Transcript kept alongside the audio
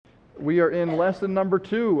We are in lesson number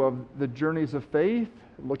 2 of the Journeys of Faith,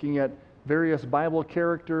 looking at various Bible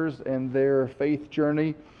characters and their faith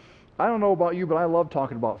journey. I don't know about you, but I love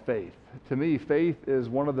talking about faith. To me, faith is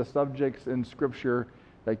one of the subjects in Scripture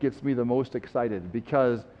that gets me the most excited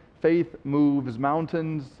because faith moves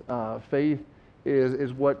mountains. Faith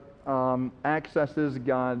is what accesses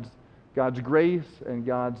God's grace and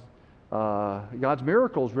God's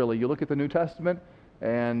miracles, really. You look at the New Testament,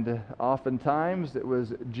 and oftentimes it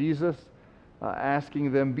was Jesus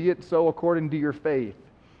asking them, "Be it so according to your faith."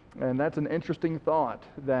 And that's an interesting thought,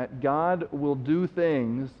 that God will do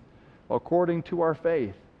things according to our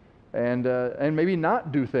faith, and maybe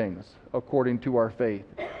not do things according to our faith.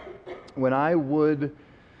 When I would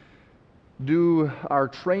do our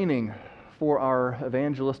training for our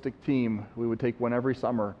evangelistic team, we would take one every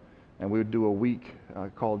summer, and we would do a week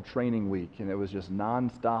called Training Week, and it was just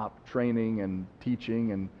nonstop training and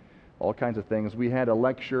teaching and all kinds of things. We had a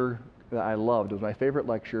lecture that I loved. It was my favorite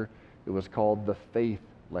lecture. It was called the Faith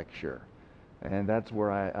Lecture, and that's where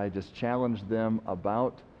I just challenged them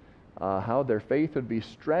about how their faith would be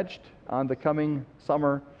stretched on the coming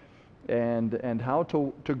summer, and how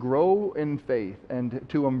to grow in faith and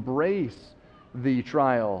to embrace the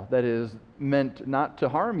trial that is meant not to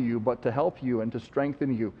harm you, but to help you and to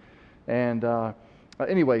strengthen you. And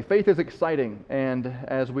anyway, faith is exciting. And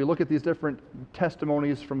as we look at these different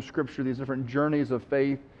testimonies from Scripture, these different journeys of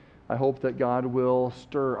faith, I hope that God will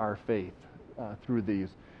stir our faith through these.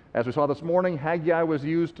 As we saw this morning, Haggai was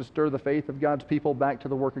used to stir the faith of God's people back to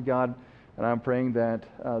the work of God. And I'm praying that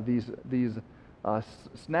these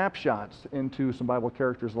snapshots into some Bible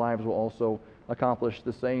characters' lives will also accomplish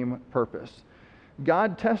the same purpose.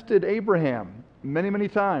 God tested Abraham many, many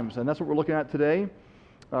times, and that's what we're looking at today.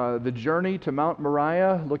 The journey to Mount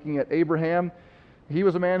Moriah, looking at Abraham. He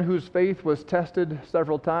was a man whose faith was tested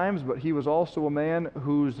several times, but he was also a man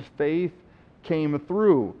whose faith came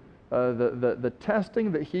through. The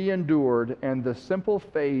testing that he endured and the simple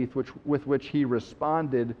faith with which he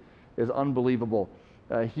responded is unbelievable.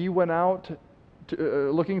 He went out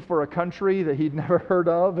looking for a country that he'd never heard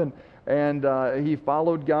of, and he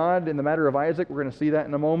followed God in the matter of Isaac. We're going to see that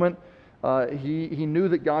in a moment. He knew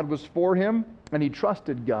that God was for him, and he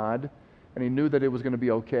trusted God, and he knew that it was going to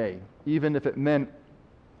be okay. Even if it meant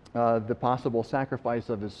the possible sacrifice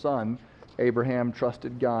of his son, Abraham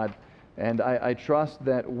trusted God. And I trust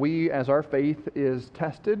that we, as our faith is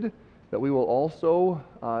tested, that we will also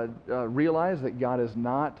realize that God is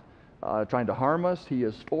not trying to harm us. He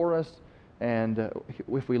is for us, and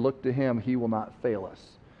if we look to him, he will not fail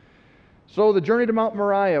us. So the journey to Mount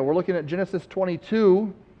Moriah, we're looking at Genesis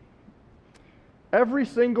 22. Every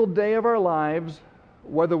single day of our lives,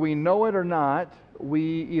 whether we know it or not,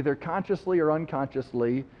 we either consciously or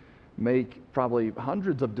unconsciously make probably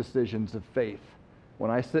hundreds of decisions of faith.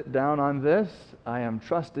 When I sit down on this, I am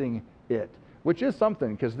trusting it, which is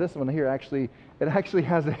something, because this one here actually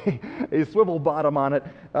has a swivel bottom on it,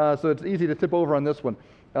 so it's easy to tip over on this one.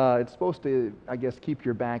 It's supposed to, I guess, keep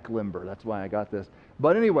your back limber. That's why I got this.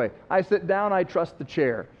 But anyway, I sit down, I trust the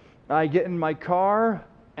chair. I get in my car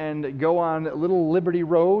and go on Little Liberty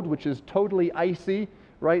Road, which is totally icy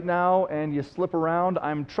right now, and you slip around.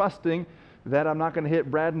 I'm trusting that I'm not going to hit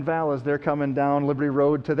Brad and Val as they're coming down Liberty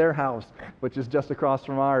Road to their house, which is just across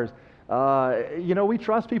from ours. We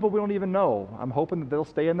trust people we don't even know. I'm hoping that they'll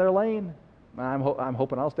stay in their lane. I'm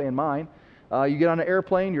hoping I'll stay in mine. You get on an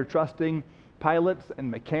airplane, you're trusting pilots and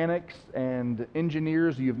mechanics and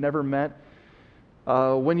engineers you've never met.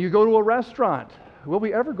 When you go to a restaurant, will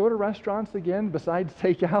we ever go to restaurants again besides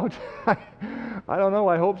takeout? I don't know,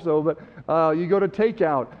 I hope so, but you go to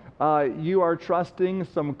takeout. You are trusting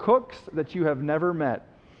some cooks that you have never met.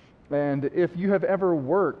 And if you have ever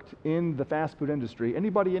worked in the fast food industry,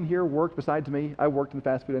 anybody in here worked besides me? I worked in the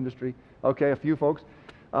fast food industry. Okay, a few folks.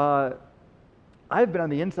 I've been on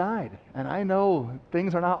the inside, and I know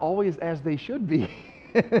things are not always as they should be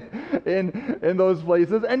in those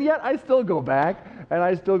places, and yet I still go back, and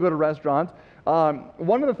I still go to restaurants.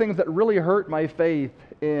 One of the things that really hurt my faith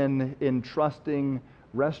in trusting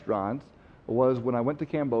restaurants was when I went to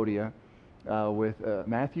Cambodia with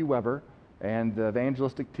Matthew Weber and the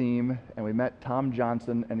evangelistic team, and we met Tom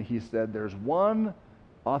Johnson, and he said, "There's one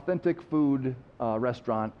authentic food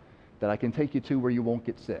restaurant that I can take you to where you won't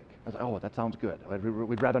get sick." I was like, "Oh, that sounds good.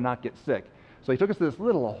 We'd rather not get sick." So he took us to this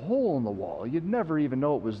little hole in the wall. You'd never even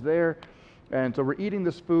know it was there. And so we're eating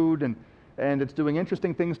this food, and it's doing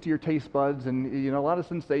interesting things to your taste buds, and a lot of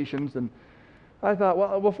sensations. And I thought,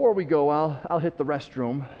 well, before we go, I'll hit the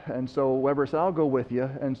restroom. And so Weber said, "I'll go with you."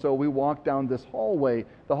 And so we walked down this hallway.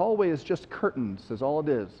 The hallway is just curtains, is all it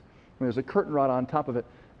is. And there's a curtain rod on top of it.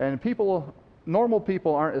 And people normal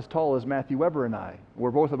people aren't as tall as Matthew Weber and I.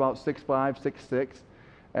 We're both about 6'5", 6'6",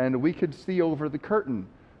 and we could see over the curtain.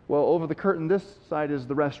 Well, over the curtain, this side is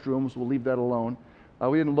the restrooms. We'll leave that alone.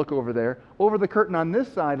 We didn't look over there. Over the curtain on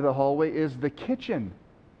this side of the hallway is the kitchen.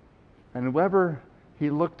 And Weber, he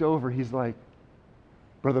looked over. He's like,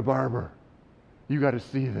 Brother Barber, you got to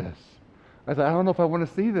see this. I said, I don't know if I want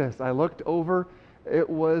to see this. I looked over. It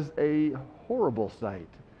was a horrible sight.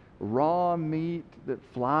 Raw meat that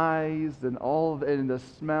flies and and the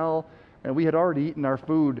smell. And we had already eaten our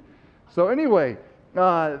food. So anyway,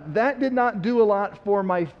 that did not do a lot for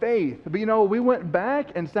my faith. But we went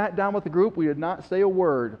back and sat down with the group. We did not say a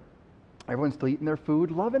word. Everyone's still eating their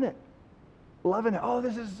food, loving it. Loving it. Oh,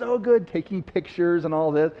 this is so good. Taking pictures and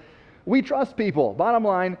all this. We trust people. Bottom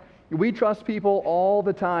line, we trust people all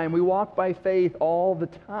the time. We walk by faith all the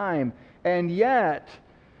time. And yet,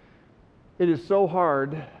 it is so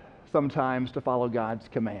hard sometimes to follow God's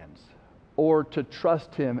commands or to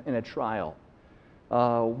trust Him in a trial.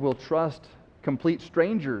 We'll trust complete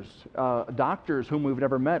strangers, doctors whom we've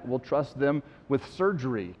never met. We'll trust them with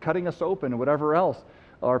surgery, cutting us open, whatever else,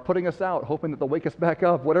 or putting us out, hoping that they'll wake us back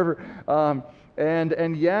up, whatever.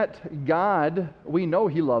 And yet, God, we know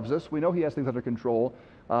He loves us. We know He has things under control.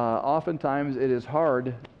 Oftentimes, it is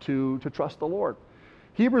hard to trust the Lord.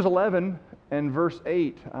 Hebrews 11 and verse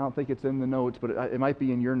 8, I don't think it's in the notes, but it might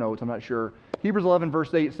be in your notes, I'm not sure. Hebrews 11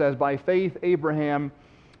 verse 8 says, by faith Abraham,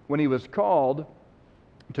 when he was called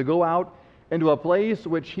to go out into a place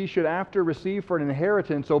which he should after receive for an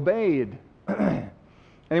inheritance, obeyed. And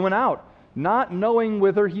he went out, not knowing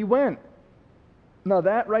whither he went. Now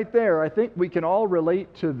that right there, I think we can all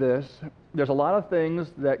relate to this. There's a lot of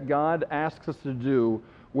things that God asks us to do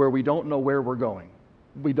where we don't know where we're going.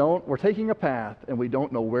 We're taking a path and we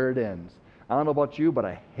don't know where it ends. I don't know about you, but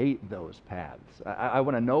I hate those paths. I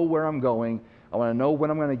want to know where I'm going. I want to know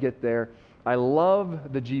when I'm going to get there. I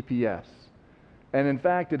love the GPS. And in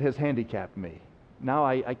fact, it has handicapped me. Now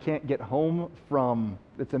I can't get home from,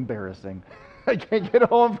 it's embarrassing. I can't get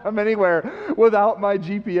home from anywhere without my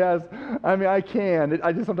GPS. I mean, I can.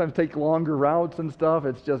 I just sometimes take longer routes and stuff.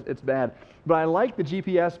 It's bad. But I like the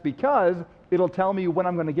GPS because it'll tell me when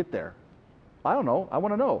I'm going to get there. I don't know. I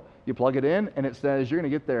want to know. You plug it in, and it says you're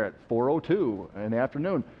going to get there at 4:02 in the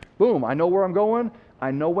afternoon. Boom. I know where I'm going.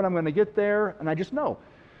 I know when I'm going to get there, and I just know.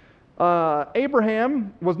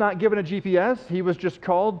 Abraham was not given a GPS. He was just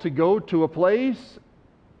called to go to a place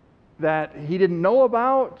that he didn't know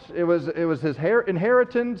about. It was his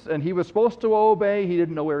inheritance, and he was supposed to obey. He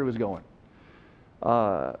didn't know where he was going.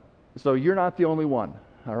 So you're not the only one,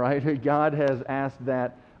 all right? God has asked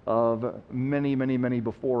that of many, many, many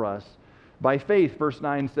before us. By faith, verse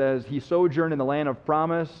 9 says, he sojourned in the land of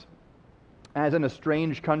promise, as in a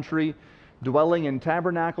strange country, dwelling in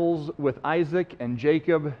tabernacles with Isaac and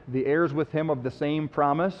Jacob, the heirs with him of the same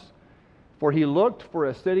promise. For he looked for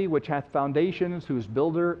a city which hath foundations, whose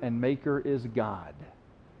builder and maker is God.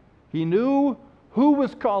 He knew who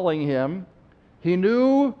was calling him. He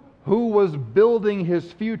knew who was building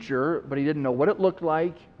his future, but he didn't know what it looked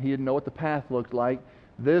like. He didn't know what the path looked like.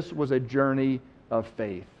 This was a journey of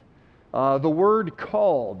faith. The word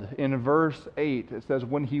called in verse 8, it says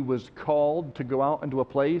when he was called to go out into a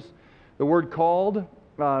place. The word called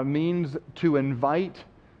means to invite.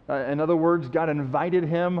 In other words, God invited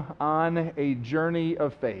him on a journey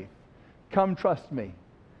of faith. Come trust me.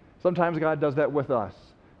 Sometimes God does that with us.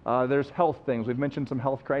 There's health things. We've mentioned some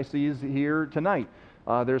health crises here tonight.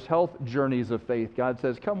 There's health journeys of faith. God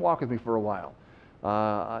says, come walk with me for a while.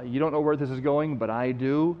 You don't know where this is going, but I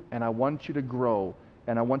do, and I want you to grow,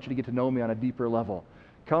 and I want you to get to know me on a deeper level.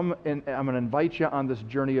 Come, and I'm going to invite you on this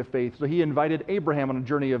journey of faith. So he invited Abraham on a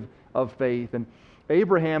journey of faith. And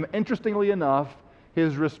Abraham, interestingly enough,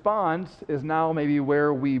 his response is now maybe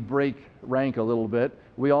where we break rank a little bit.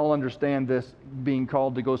 We all understand this being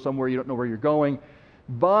called to go somewhere you don't know where you're going.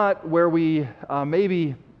 But where we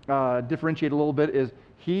maybe differentiate a little bit is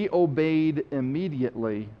he obeyed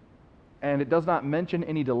immediately. And it does not mention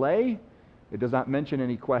any delay. It does not mention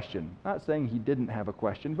any question. Not saying he didn't have a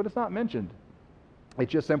question, but it's not mentioned. It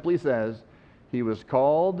just simply says he was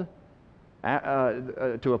called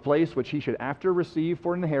to a place which he should after receive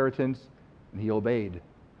for an inheritance, and he obeyed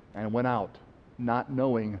and went out, not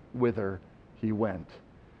knowing whither he went.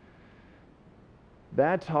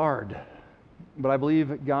 That's hard. But I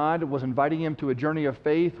believe God was inviting him to a journey of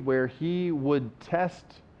faith where he would test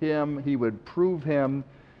him, he would prove him,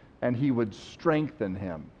 and he would strengthen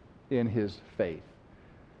him in his faith.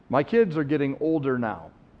 My kids are getting older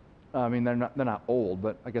now. I mean, they're not old,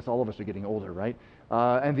 but I guess all of us are getting older, right?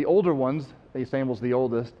 And the older ones, Samuel's the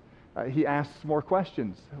oldest, he asks more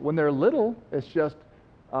questions. When they're little, it's just,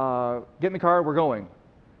 get in the car, we're going.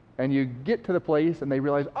 And you get to the place and they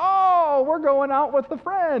realize, oh, we're going out with a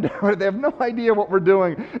friend. They have no idea what we're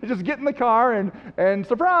doing. They just get in the car and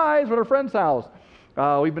surprise, we're at a friend's house.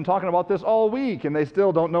 We've been talking about this all week and they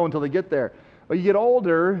still don't know until they get there. But you get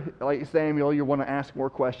older, like Samuel, you want to ask more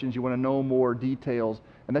questions, you want to know more details,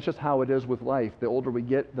 and that's just how it is with life. The older we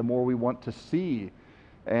get, the more we want to see.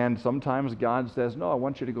 And sometimes God says, no, I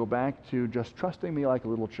want you to go back to just trusting me like a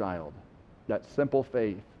little child. That simple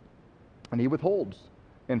faith. And he withholds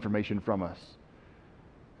information from us.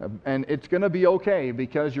 And it's going to be okay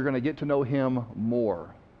because you're going to get to know him more.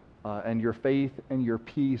 And your faith and your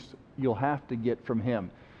peace you'll have to get from him.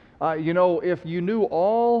 If you knew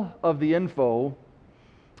all of the info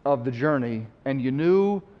of the journey and you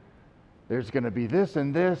knew there's going to be this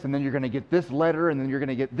and this, and then you're going to get this letter, and then you're going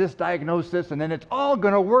to get this diagnosis, and then it's all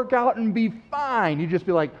going to work out and be fine. You'd just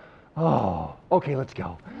be like, oh, okay, let's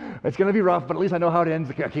go. It's going to be rough, but at least I know how it ends.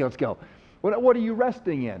 Okay, let's go. What are you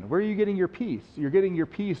resting in? Where are you getting your peace? You're getting your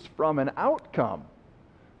peace from an outcome.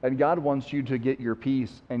 And God wants you to get your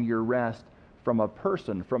peace and your rest from a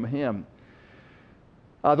person, from him.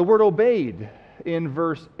 The word obeyed in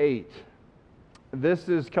verse 8. This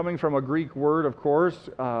is coming from a Greek word, of course,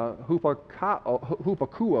 hupakuo.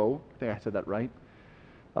 I think I said that right.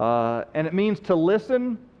 And it means to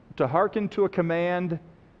listen, to hearken to a command,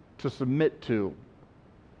 to submit to.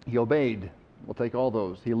 He obeyed. We'll take all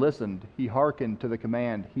those. He listened. He hearkened to the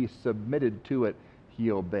command. He submitted to it.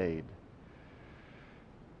 He obeyed.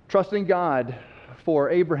 Trusting God for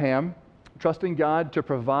Abraham, trusting God to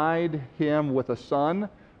provide him with a son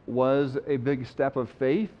was a big step of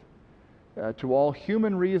faith. To all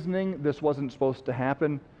human reasoning, this wasn't supposed to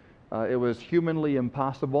happen. It was humanly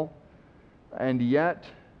impossible. And yet,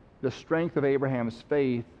 the strength of Abraham's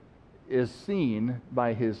faith is seen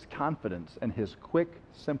by his confidence and his quick,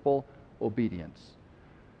 simple obedience.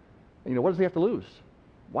 What does he have to lose?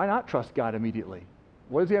 Why not trust God immediately?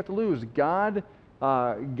 What does he have to lose? God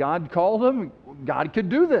called him. God could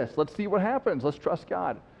do this. Let's see what happens. Let's trust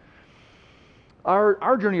God.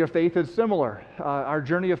 Our journey of faith is similar. Our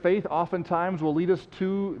journey of faith oftentimes will lead us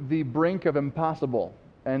to the brink of impossible.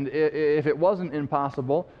 And if it wasn't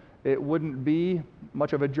impossible, it wouldn't be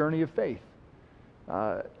much of a journey of faith.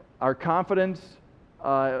 Our confidence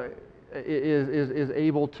is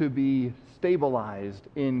able to be stabilized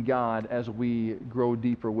in God as we grow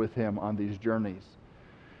deeper with him on these journeys.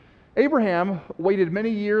 Abraham waited many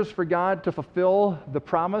years for God to fulfill the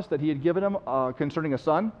promise that he had given him concerning a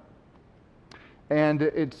son. And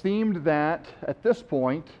it seemed that at this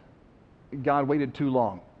point, God waited too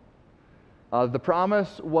long. The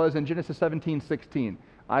promise was in Genesis 17:16.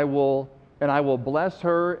 I will bless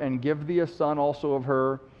her and give thee a son also of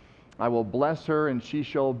her. I will bless her, and she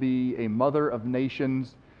shall be a mother of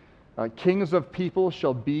nations. Kings of people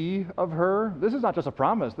shall be of her. This is not just a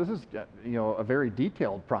promise. This is a very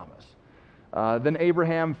detailed promise. Then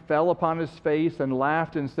Abraham fell upon his face and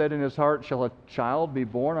laughed and said in his heart, shall a child be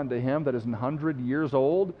born unto him that is 100 years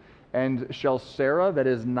old? And shall Sarah that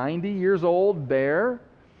is 90 years old bear?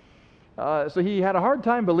 So he had a hard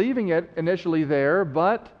time believing it initially there,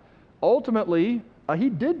 but ultimately he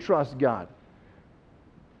did trust God.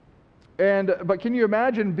 But can you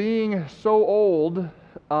imagine being so old?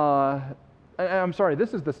 I'm sorry.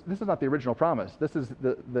 This is not the original promise. This is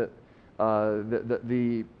the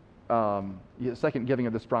second giving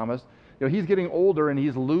of this promise. He's getting older and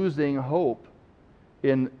he's losing hope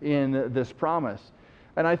in this promise.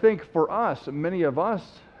 And I think for us, many of us,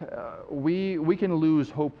 we can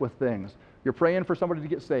lose hope with things. You're praying for somebody to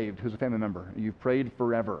get saved who's a family member. You've prayed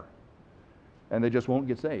forever, and they just won't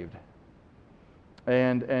get saved.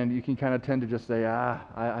 And you can kind of tend to just say,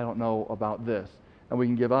 I don't know about this, and we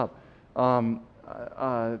can give up.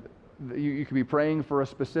 You could be praying for a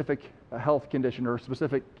specific health condition or a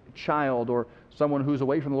specific child or someone who's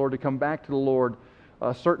away from the Lord to come back to the Lord,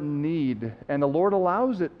 a certain need, and the Lord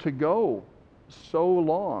allows it to go so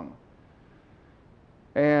long.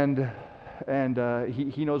 And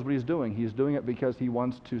he knows what he's doing. He's doing it because he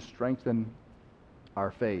wants to strengthen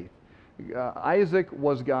our faith. Isaac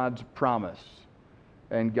was God's promise,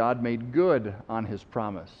 and God made good on his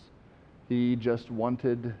promise. He just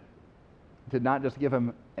did not just give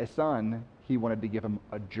him a son, he wanted to give him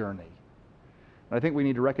a journey. And I think we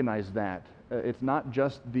need to recognize that. It's not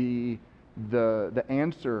just the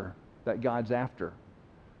answer that God's after.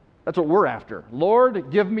 That's what we're after.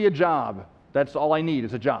 Lord, give me a job. That's all I need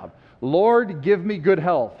is a job. Lord, give me good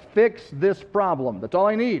health. Fix this problem. That's all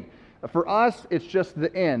I need. For us, it's just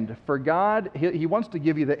the end. For God, He wants to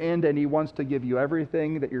give you the end, and He wants to give you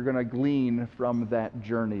everything that you're going to glean from that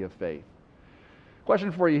journey of faith.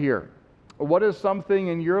 Question for you here. What is something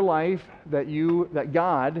in your life that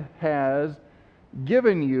God has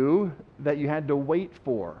given you that you had to wait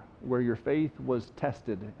for, where your faith was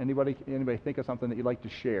tested? Anybody think of something that you'd like to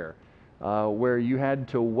share, where you had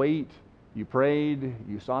to wait, you prayed,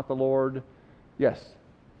 you sought the Lord? Yes.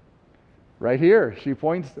 Right here, she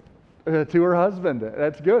points to her husband.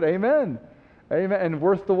 That's good. Amen. Amen. And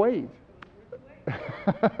worth the wait.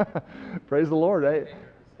 Praise the Lord.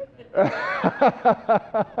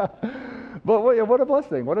 But what a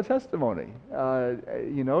blessing. What a testimony.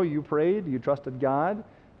 You prayed, you trusted God,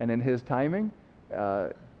 and in His timing,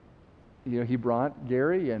 He brought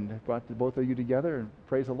Gary and brought both of you together, and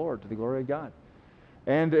praise the Lord, to the glory of God.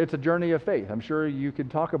 And it's a journey of faith. I'm sure you could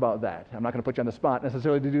talk about that. I'm not going to put you on the spot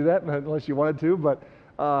necessarily to do that unless you wanted to, but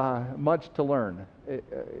much to learn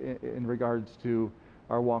in regards to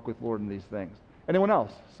our walk with Lord in these things. Anyone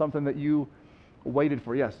else? Something that you waited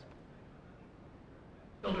for? Yes?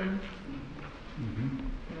 Children.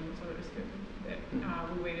 So it was good that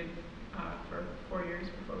we waited for 4 years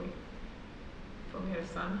before we had a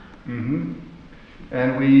son. Mm-hmm.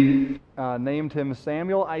 And we named him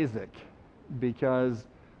Samuel Isaac, because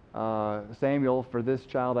Samuel, for this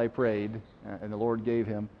child I prayed, and the Lord gave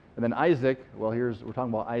him. And then Isaac, well, we're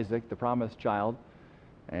talking about Isaac, the promised child.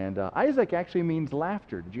 And Isaac actually means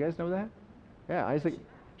laughter. Did you guys know that? Yeah, Isaac,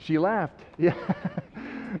 she laughed. Yeah.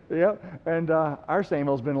 Yep. And our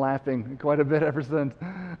Samuel's been laughing quite a bit ever since.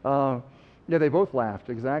 They both laughed,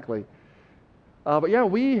 exactly. But yeah,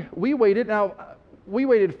 we waited. Now, we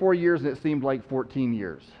waited 4 years, and it seemed like 14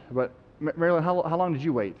 years. But Marilyn, how long did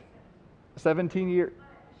you wait? 17 years?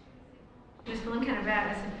 She was feeling kind of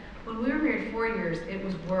bad. I said, when we were married 4 years, it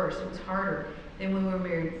was worse. It was harder than when we were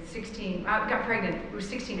married 16. I got pregnant. It was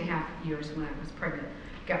 16 and a half years when I was pregnant.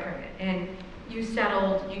 Got pregnant. And you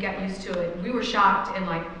settled. You got used to it. We were shocked and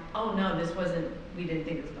like, oh no, we didn't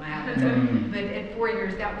think it was going to happen. So, but at 4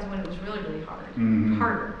 years, that was when it was really, really hard. Mm-hmm.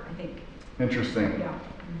 Harder, I think. Interesting. Yeah.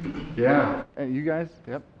 Yeah. And you guys?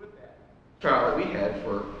 Yep. Trial that we had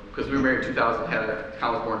because we were married in 2000,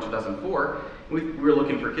 Colin was born in 2004. We were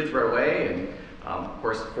looking for kids right away, and of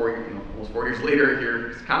course, almost 4 years later,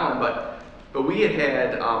 here's Colin. But we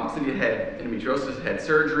had Cindy had endometriosis, had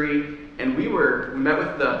surgery, and we met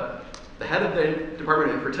with the head of the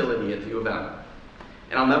Department of Infertility at the U of M.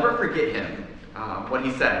 And I'll never forget him, what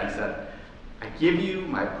he said. He said, I give you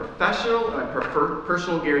my professional and my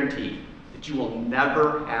personal guarantee that you will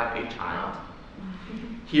never have a child.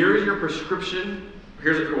 Here's your prescription,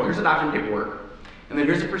 here's the doctor's paperwork, and then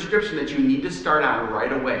here's a prescription that you need to start on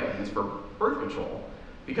right away. And it's for birth control,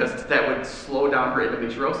 because that would slow down her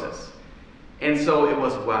endometriosis. And so it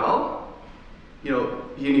was,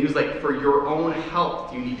 he was like, for your own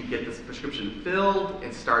health, you need to get this prescription filled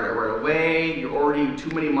and start it right away. You're already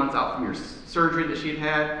too many months out from your surgery that she'd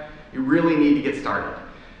had. You really need to get started.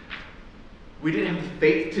 We didn't have the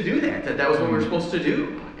faith to do that was what we were supposed to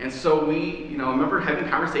do. And so we, I remember having a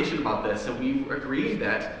conversation about this, and we agreed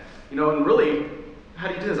that, and really, how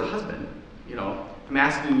do you do this as a husband? I'm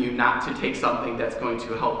asking you not to take something that's going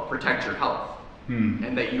to help protect your health,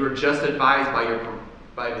 and that you are just advised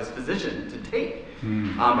by this physician to take. But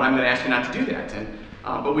I'm going to ask you not to do that. And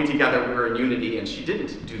but we together, we were in unity, and she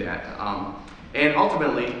didn't do that. And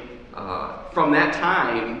ultimately, from that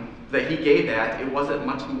time that he gave that, it wasn't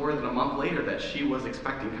much more than a month later that she was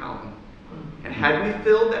expecting Colin. And had we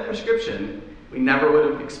filled that prescription, we never would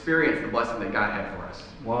have experienced the blessing that God had for us.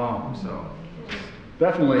 Wow. So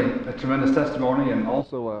definitely a tremendous testimony, and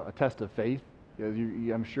also a test of faith.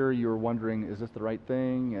 I'm sure you were wondering, is this the right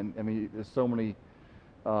thing? And I mean, there's so many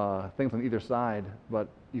things on either side, but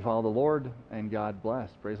you follow the Lord, and God bless.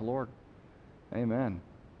 Praise the Lord. Amen.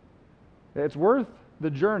 It's worth the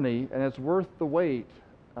journey, and it's worth the wait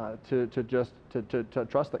to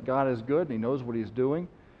trust that God is good and He knows what He's doing,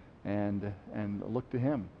 and look to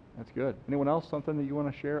Him. That's good. Anyone else, something that you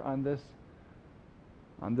want to share on this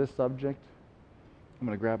subject? I'm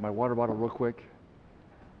going to grab my water bottle real quick.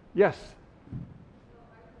 Yes.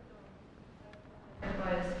 By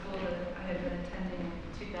a school that I had been attending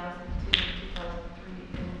in 2002 and 2003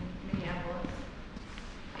 in Minneapolis,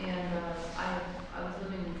 and I was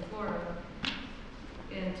living in Florida.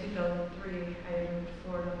 In 2003, I had moved to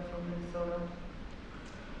Florida from Minnesota,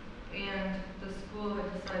 and the school had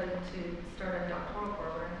decided to start a doctoral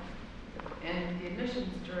program, and the admissions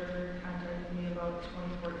director contacted me about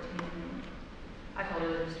 2014. I told her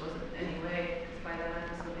there just wasn't any way, because by then I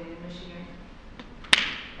was living in Michigan.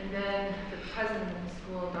 And then the president of the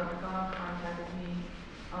school, Dr. Gong, contacted me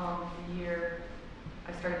the year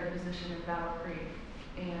I started a position in Battle Creek.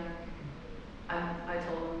 And I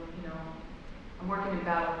told him, I'm working in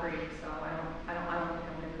Battle Creek, so I don't think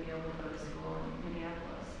I'm going to be be able to go to school in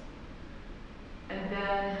Minneapolis. And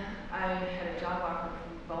then I had a job offer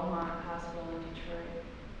from Beaumont Hospital in Detroit.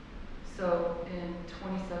 So in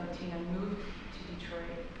 2017, I moved to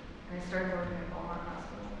Detroit and I started working at Beaumont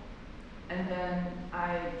Hospital. And then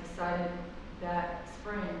I decided that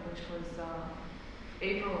spring, which was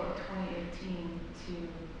April of 2018,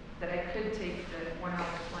 that I could take the 1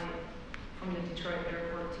 hour flight from the Detroit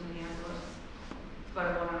airport to Minneapolis. It's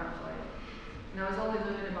about a 1 hour flight. And I was only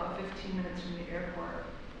living about 15 minutes from the airport.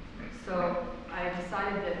 So I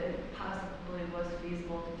decided that it possibly was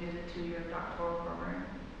feasible to do the 2-year doctoral program.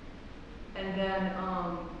 And then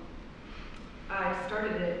I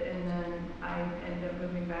started it, and then I ended up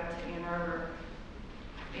moving back to Ann Arbor.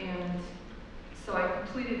 And so I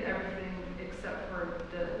completed everything except for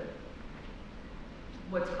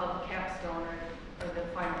what's called the capstone, or the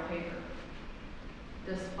final paper,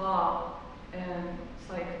 this fall. And it's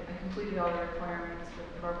like I completed all the requirements for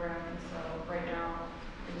the program, and so right now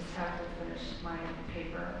I just have to finish my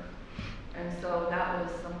paper. And so that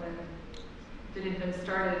was something that had been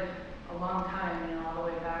started a long time, all the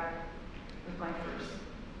way back with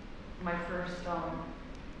my first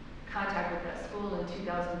contact with that school in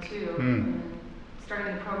 2002, and then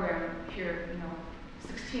starting the program here,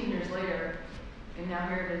 16 years later, and now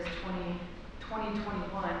here it is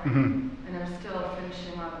 2021, and I'm still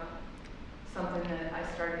finishing up something that I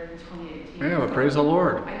started in 2018. Yeah, but praise the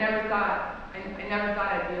Lord. I never thought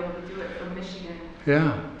I'd be able to do it from Michigan.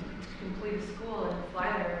 Yeah. To complete a school and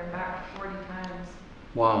fly there and back 40 times.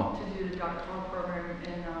 Wow. To do the doctoral program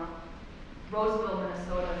in Roseville,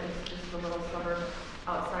 Minnesota. It's just a little suburb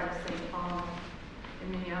outside of St. Paul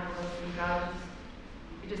in Minneapolis. And God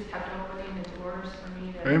just kept opening the doors for me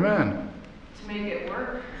to make it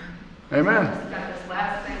work. Amen. So I just got this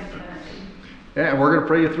last thing finished. Yeah, and we're going to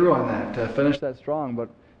pray you through on that to finish that strong. But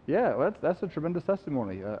yeah, that's a tremendous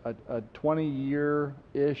testimony. A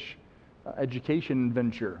 20-year-ish education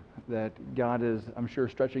venture that God is, I'm sure,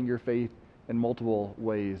 stretching your faith in multiple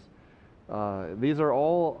ways. These are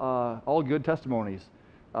all good testimonies.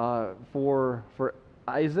 For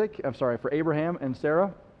Abraham and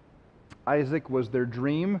Sarah, Isaac was their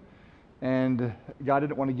dream, and God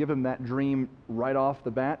didn't want to give them that dream right off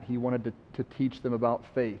the bat. He wanted to teach them about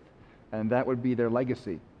faith, and that would be their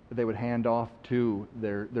legacy that they would hand off to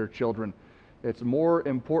their children. It's more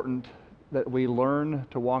important that we learn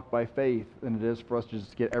to walk by faith than it is for us to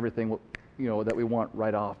just get everything that we want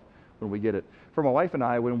right off when we get it. For my wife and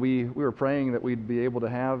I, when we were praying that we'd be able to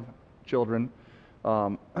have children,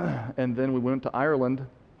 and then we went to Ireland,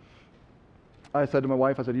 I said to my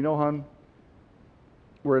wife, hon,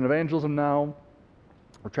 we're in evangelism now,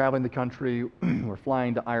 we're traveling the country, we're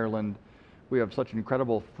flying to Ireland, we have such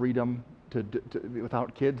incredible freedom to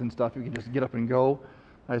without kids and stuff, you can just get up and go.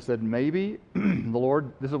 I said, maybe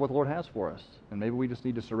this is what the Lord has for us, and maybe we just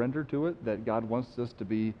need to surrender to it, that God wants us to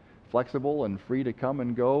be flexible and free to come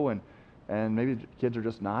and go, and maybe kids are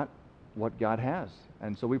just not what God has.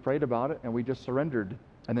 And so we prayed about it, and we just surrendered,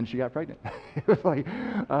 and then she got pregnant.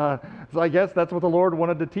 So I guess that's what the Lord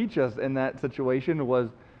wanted to teach us in that situation was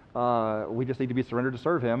we just need to be surrendered to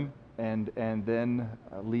serve Him, and then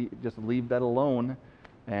just leave that alone,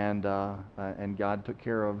 and God took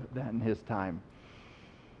care of that in His time.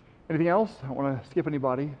 Anything else? I don't want to skip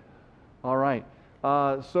anybody. All right.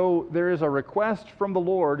 So there is a request from the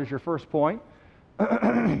Lord is your first point.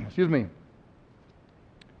 Excuse me.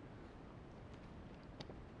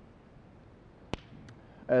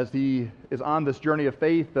 As he is on this journey of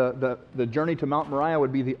faith, the journey to Mount Moriah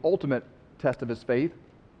would be the ultimate test of his faith.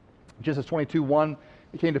 Genesis 22:1,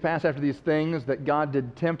 it came to pass after these things that God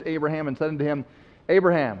did tempt Abraham and said unto him,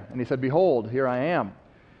 Abraham, and he said, Behold, here I am.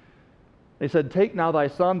 He said, Take now thy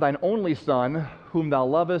son, thine only son, whom thou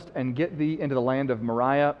lovest, and get thee into the land of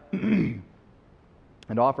Moriah, and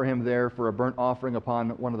offer him there for a burnt offering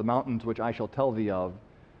upon one of the mountains which I shall tell thee of.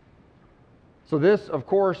 So this, of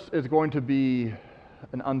course, is going to be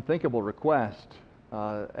an unthinkable request,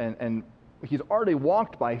 and he's already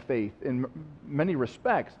walked by faith in many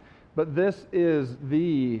respects, but this is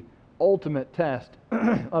the ultimate test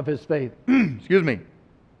of his faith. Excuse me.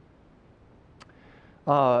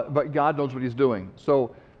 But God knows what He's doing.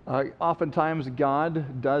 So oftentimes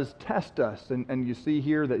God does test us, and you see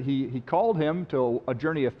here that He called him to a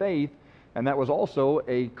journey of faith, and that was also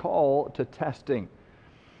a call to testing.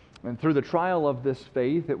 And through the trial of this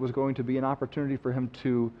faith, it was going to be an opportunity for him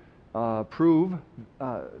to for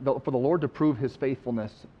the Lord to prove His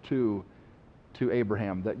faithfulness to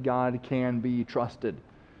Abraham, that God can be trusted.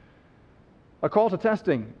 A call to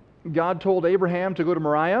testing. God told Abraham to go to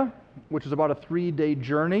Moriah, which is about a 3-day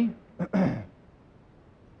journey.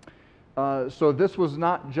 So this was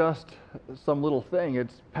not just some little thing.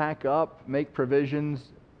 It's pack up, make provisions,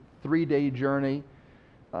 3-day journey.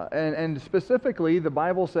 And specifically, the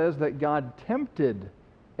Bible says that God tempted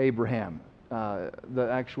Abraham. The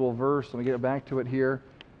actual verse, let me get back to it here.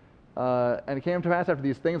 And it came to pass after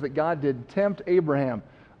these things that God did tempt Abraham.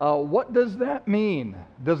 What does that mean?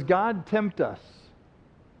 Does God tempt us?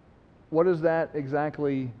 What does that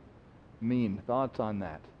exactly mean? Thoughts on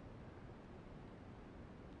that?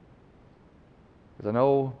 Because I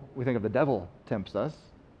know we think of the devil tempts us.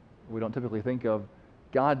 We don't typically think of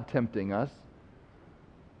God tempting us.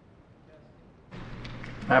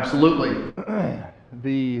 Absolutely.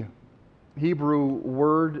 The Hebrew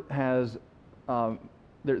word has,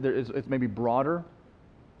 it's maybe broader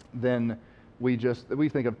than we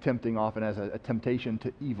think of tempting often as a temptation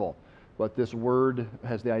to evil. But this word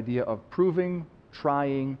has the idea of proving,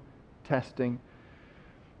 trying, testing.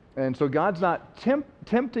 And so God's not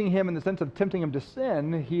tempting him in the sense of tempting him to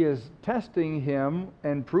sin. He is testing him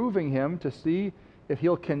and proving him to see if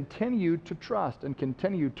he'll continue to trust and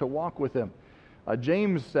continue to walk with him.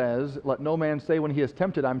 James says, "Let no man say when he is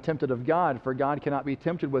tempted, I'm tempted of God, for God cannot be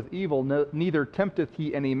tempted with evil, neither tempteth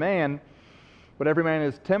he any man. But every man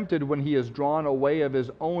is tempted when he is drawn away of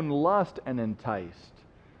his own lust and enticed."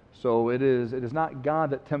 So it is not God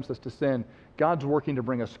that tempts us to sin. God's working to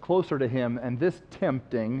bring us closer to him, and this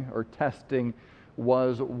tempting or testing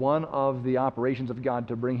was one of the operations of God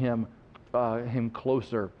to bring him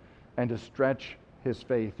closer and to stretch his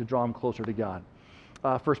faith, to draw him closer to God.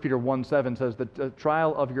 1 Peter 1:7 says that the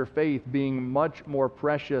trial of your faith, being much more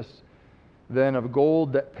precious than of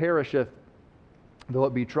gold that perisheth, though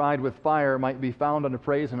it be tried with fire, might be found unto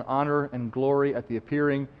praise and honor and glory at the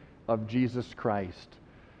appearing of Jesus Christ.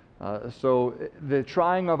 So the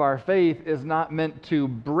trying of our faith is not meant to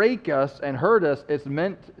break us and hurt us. It's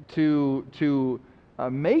meant to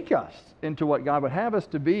make us into what God would have us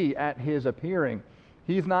to be at his appearing.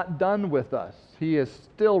 He's not done with us. He is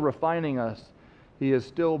still refining us. He is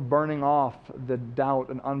still burning off the doubt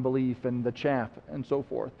and unbelief and the chaff and so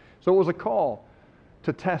forth. So it was a call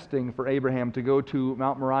to testing for Abraham to go to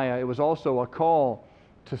Mount Moriah. It was also a call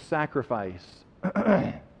to sacrifice.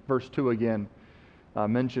 Verse 2 again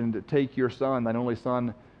mentioned, "Take your son, thine only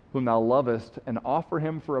son, whom thou lovest, and offer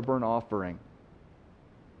him for a burnt offering."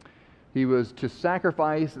 He was to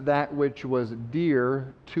sacrifice that which was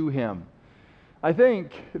dear to him. I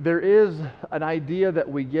think there is an idea that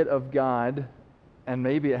we get of God, and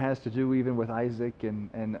maybe it has to do even with Isaac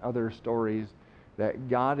and other stories, that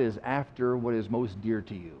God is after what is most dear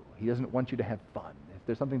to you. He doesn't want you to have fun. If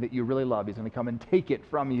there's something that you really love, he's going to come and take it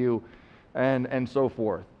from you, and so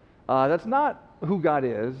forth. That's not who God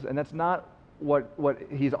is, and that's not what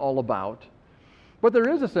he's all about. But there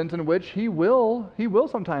is a sense in which he will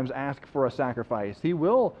sometimes ask for a sacrifice. He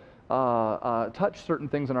will touch certain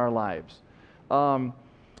things in our lives.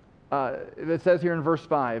 It says here in verse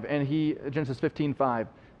 5, Genesis 15:5,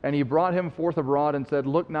 "And he brought him forth abroad and said,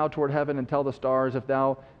 Look now toward heaven and tell the stars, if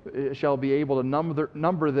thou shalt be able to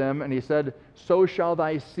number them. And he said, So shall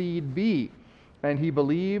thy seed be. And he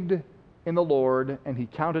believed in the Lord, and he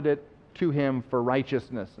counted it to him for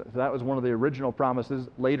righteousness." So that was one of the original promises.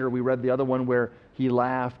 Later we read the other one where he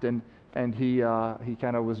laughed and he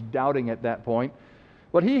kind of was doubting at that point.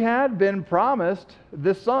 But he had been promised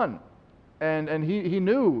this son. And he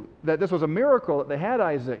knew that this was a miracle that they had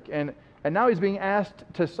Isaac. And now he's being asked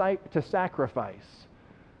to sacrifice.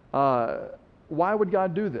 Why would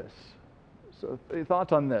God do this? So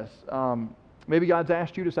thoughts on this? Maybe God's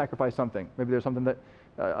asked you to sacrifice something. Maybe there's something that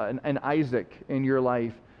an Isaac in your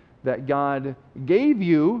life that God gave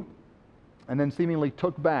you and then seemingly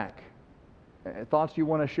took back. Thoughts you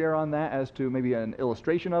want to share on that as to maybe an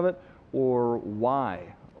illustration of it, or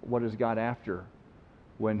why? What is God after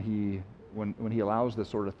when he allows this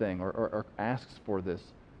sort of thing or asks for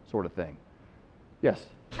this sort of thing? Yes?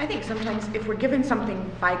 I think sometimes if we're given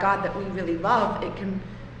something by God that we really love, it can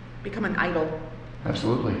become an idol.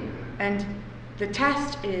 Absolutely. And the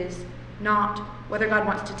test is not whether God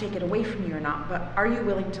wants to take it away from you or not, but are you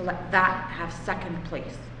willing to let that have second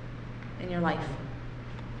place in your life?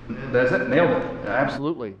 That's it. Nailed it.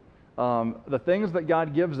 Absolutely. The things that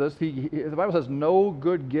God gives us, the Bible says, no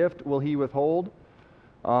good gift will he withhold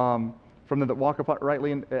from them that walk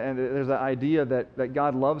uprightly. And there's that idea that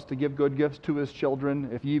God loves to give good gifts to his children.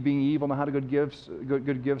 If ye being evil know how to good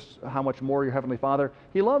gifts, how much more your heavenly Father.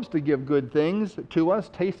 He loves to give good things to us.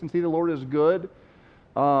 Taste and see the Lord is good.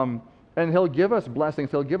 And he'll give us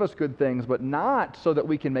blessings, he'll give us good things, but not so that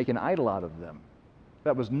we can make an idol out of them.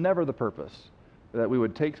 That was never the purpose, that we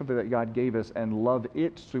would take something that God gave us and love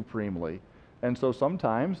it supremely. And so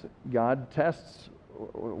sometimes God tests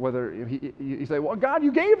whether you say, well, God,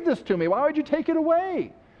 you gave this to me. Why would you take it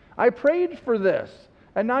away? I prayed for this,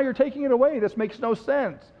 and now you're taking it away. This makes no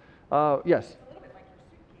sense. Yes?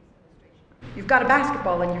 You've got a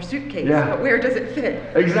basketball in your suitcase, Yeah. but where does it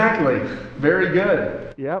fit? Exactly. Very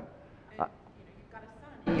good. Yep. You've got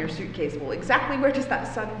a sun in your suitcase. Well, exactly where does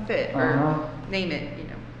that sun fit? Or Uh-huh. name it, you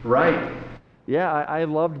know. Right. Yeah, I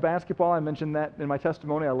loved basketball. I mentioned that in my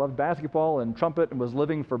testimony. I loved basketball and trumpet and was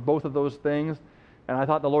living for both of those things. And I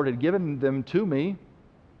thought the Lord had given them to me.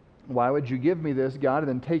 Why would you give me this, God, and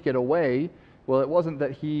then take it away? Well, it wasn't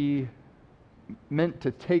that He meant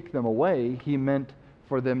to take them away. He meant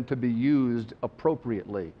for them to be used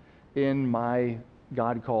appropriately in my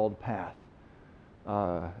God-called path.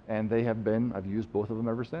 And they have been, I've used both of them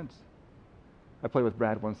ever since. I play with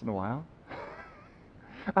Brad once in a while.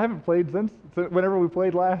 I haven't played since whenever we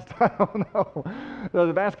played last. I don't know.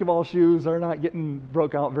 The basketball shoes are not getting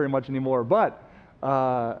broke out very much anymore, but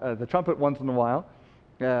the trumpet once in a while.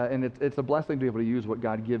 And it's a blessing to be able to use what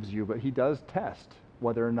God gives you, but He does test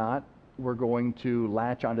whether or not we're going to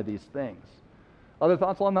latch onto these things. Other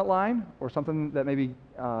thoughts along that line? Or something that maybe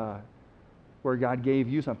where God gave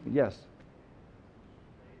you something? Yes?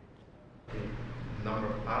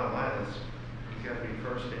 Bottom line is, He's got to be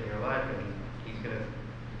first in your life, and He's going to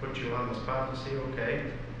put you on the spot to see, okay,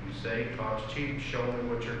 you say talk's cheap, show me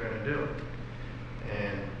what you're going to do.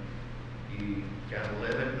 And you got to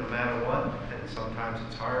live it no matter what, and sometimes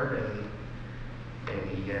it's hard, and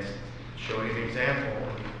He has to show you an example.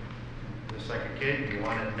 Just like a kid, you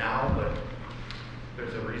want it now, but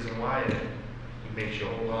there's a reason why He makes you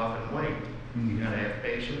hold off and wait. You got to have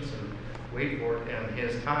patience and wait for it in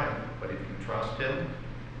His time. But if you trust Him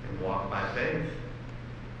and walk by faith,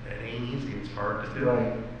 it ain't easy. It's hard to do.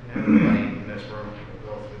 Right. Everybody in this room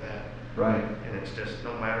will go through that. Right. And it's just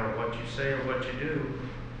no matter what you say or what you do,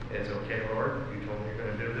 it's okay, Lord. You told me you're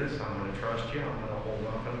going to do this. I'm going to trust you. I'm going to hold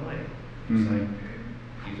off and wait. It's like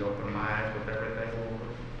He's opened my eyes with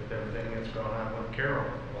everything that's going on with Carol.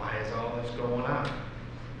 Why is all this going on?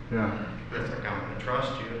 Yeah. It's like, I'm going to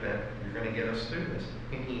trust you that you're going to get us through this.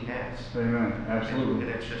 And He has. Amen. Absolutely.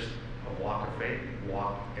 And it's just a walk of faith,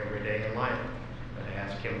 walk every day in life. But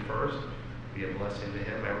ask Him first, be a blessing to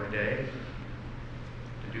Him every day,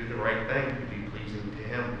 to do the right thing, to be pleasing to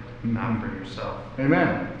Him, not for yourself.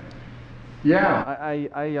 Amen. Yeah.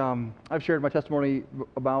 I've shared my testimony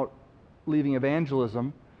about leaving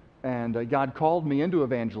evangelism, and God called me into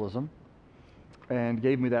evangelism and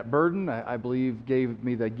gave me that burden. I believe gave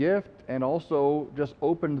me the gift and also just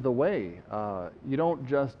opened the way. You don't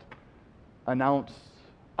just announce,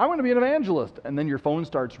 I'm going to be an evangelist, and then your phone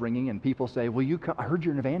starts ringing and people say, will you come? I heard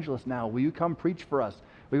you're an evangelist now. Will you come preach for us?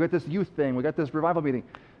 We got this youth thing. We got this revival meeting.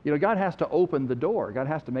 You know, God has to open the door. God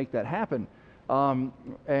has to make that happen.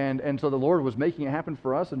 And so the Lord was making it happen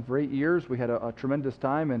for us, and for 8 years we had a tremendous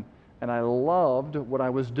time, and I loved what I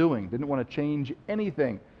was doing. Didn't want to change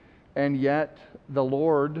anything. And yet the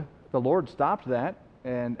Lord stopped that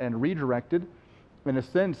and redirected. In a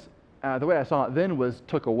sense, the way I saw it then was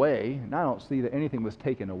took away. And I don't see that anything was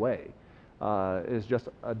taken away. It's just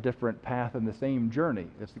a different path in the same journey.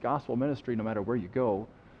 It's the gospel ministry no matter where you go.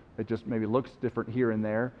 It just maybe looks different here and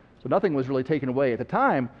there. So nothing was really taken away. At the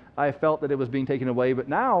time, I felt that it was being taken away, but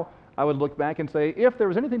now I would look back and say, if there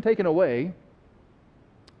was anything taken away,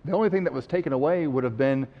 the only thing that was taken away would have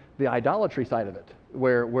been the idolatry side of it,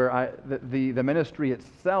 where the ministry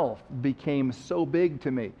itself became so big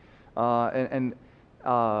to me, and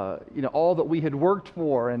you know, all that we had worked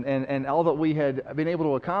for and all that we had been able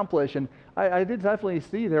to accomplish, and I did definitely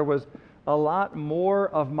see there was a lot more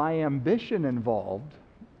of my ambition involved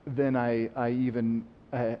than I even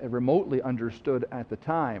remotely understood at the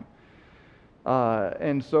time,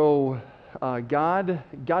 and so. God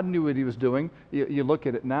knew what He was doing. You look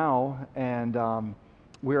at it now, and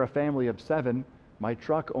we're a family of 7. My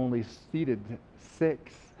truck only seated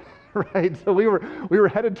 6, right? So we were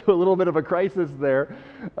headed to a little bit of a crisis there,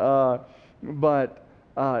 but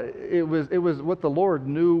it was what the Lord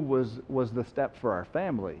knew was the step for our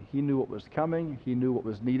family. He knew what was coming. He knew what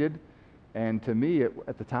was needed, and to me,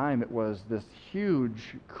 at the time, it was this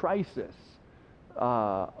huge crisis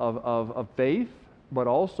of faith. But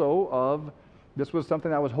also this was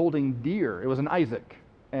something I was holding dear. It was an Isaac.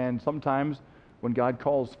 And sometimes when God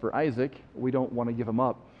calls for Isaac, we don't want to give him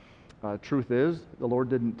up. Truth is, the Lord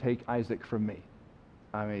didn't take Isaac from me.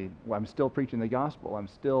 I mean, I'm still preaching the gospel. I'm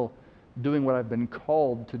still doing what I've been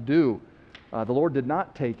called to do. The Lord did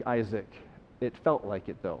not take Isaac. It felt like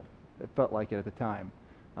it, though. It felt like it at the time.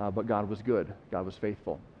 But God was good. God was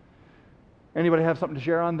faithful. Anybody have something to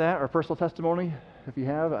share on that or personal testimony? If you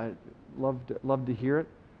have, I'd love to hear it.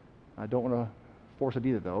 I don't want to force it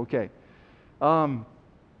either, though. Okay.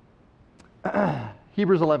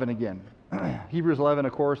 Hebrews 11 again. Hebrews 11,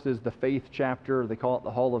 of course, is the faith chapter. They call it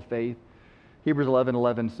the Hall of Faith. Hebrews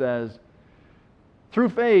 11:11 says, "Through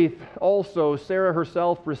faith also Sarah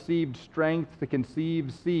herself received strength to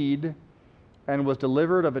conceive seed and was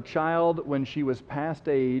delivered of a child when she was past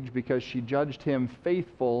age because she judged him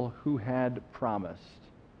faithful who had promised.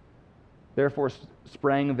 Therefore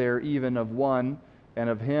sprang there even of one, and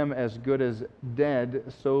of him as good as dead,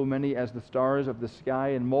 so many as the stars of the sky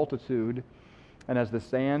in multitude, and as the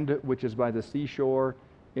sand which is by the seashore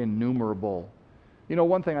innumerable." You know,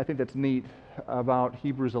 one thing I think that's neat about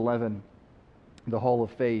Hebrews 11, the Hall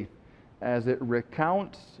of Faith, as it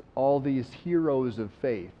recounts all these heroes of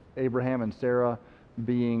faith, Abraham and Sarah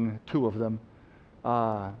being two of them,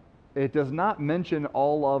 it does not mention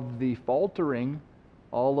all of the faltering,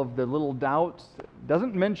 all of the little doubts. It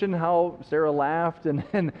doesn't mention how Sarah laughed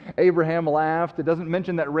and Abraham laughed. It doesn't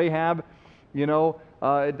mention that Rahab, it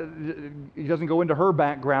doesn't go into her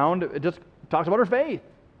background. It just talks about her faith.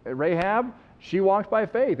 Rahab, she walked by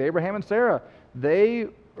faith. Abraham and Sarah, they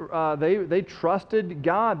trusted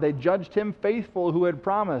God. They judged him faithful who had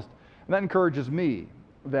promised. And that encourages me,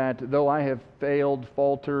 that though I have failed,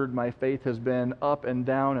 faltered, my faith has been up and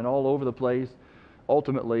down and all over the place,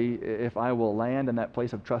 ultimately, if I will land in that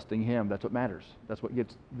place of trusting him, that's what matters. That's what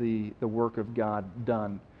gets the work of God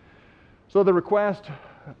done. So the request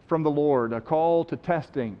from the Lord, a call to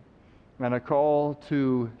testing and a call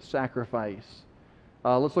to sacrifice.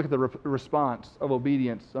 Let's look at the response of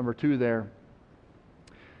obedience, number 2 there.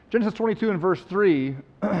 Genesis 22 and verse 3,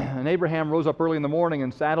 "And Abraham rose up early in the morning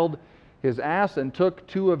and saddled his ass and took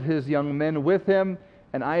 2 of his young men with him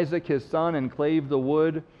and Isaac his son and clave the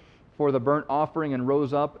wood for the burnt offering and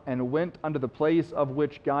rose up and went unto the place of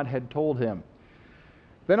which God had told him.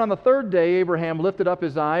 Then on the 3rd day Abraham lifted up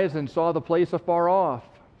his eyes and saw the place afar off.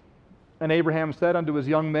 And Abraham said unto his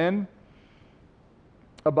young men,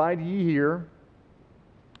 Abide ye here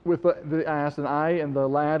with the ass, and I and the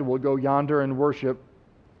lad will go yonder and worship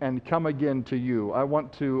and come again to you." I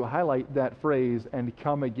want to highlight that phrase, "and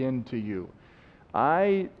come again to you."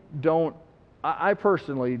 I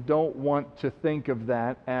personally don't want to think of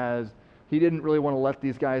that as he didn't really want to let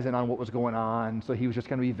these guys in on what was going on, so he was just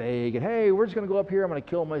going to be vague and, "Hey, we're just going to go up here, I'm going to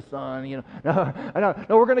kill my son." No,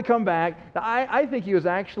 we're going to come back. I think he was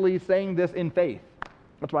actually saying this in faith.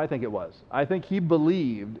 That's what I think it was. I think he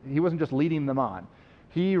believed. He wasn't just leading them on.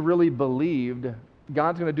 He really believed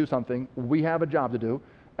God's going to do something, we have a job to do,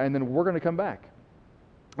 and then we're going to come back.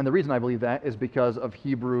 And the reason I believe that is because of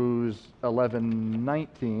Hebrews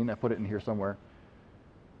 11:19. I put it in here somewhere.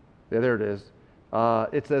 Yeah, there it is.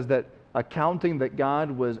 It says that accounting that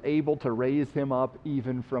God was able to raise him up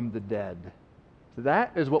even from the dead. So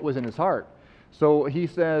that is what was in his heart. So he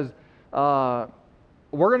says, we're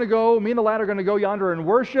going to go, me and the lad are going to go yonder and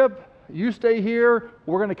worship. You stay here.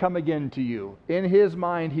 We're going to come again to you. In his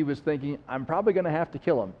mind, he was thinking, I'm probably going to have to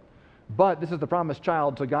kill him. But this is the promised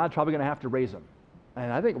child, so God's probably going to have to raise him.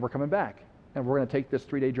 And I think we're coming back. And we're going to take this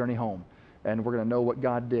 3-day journey home. And we're going to know what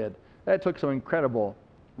God did. That took some incredible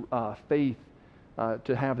faith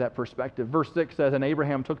to have that perspective. Verse 6 says, And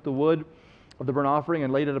Abraham took the wood of the burnt offering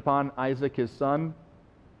and laid it upon Isaac his son.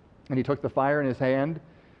 And he took the fire in his hand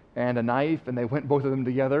and a knife, and they went both of them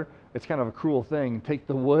together. It's kind of a cruel thing. Take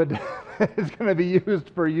the wood. It's going to be used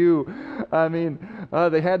for you. I mean,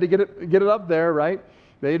 they had to get it up there, right?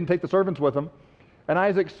 They didn't take the servants with them. And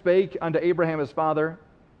Isaac spake unto Abraham his father,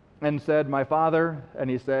 and said, My father. And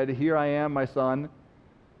he said, Here I am, my son.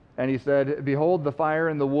 And he said, Behold the fire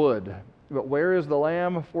and the wood, but where is the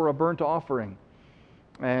lamb for a burnt offering?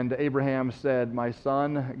 And Abraham said, My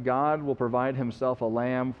son, God will provide himself a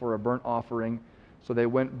lamb for a burnt offering. So they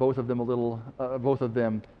went both of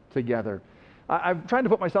them together. I'm trying to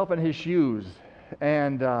put myself in his shoes.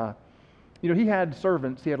 And, he had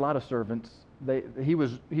servants. He had a lot of servants. He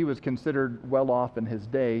was considered well off in his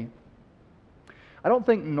day. I don't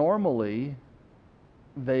think normally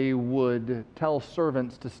they would tell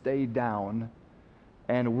servants to stay down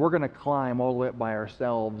and we're going to climb all the way up by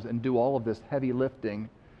ourselves and do all of this heavy lifting.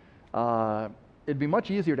 It'd be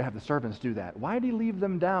much easier to have the servants do that. Why did he leave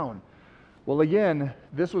them down? Well, again,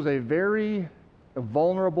 this was a very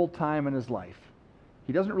vulnerable time in his life.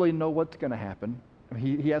 He doesn't really know what's going to happen.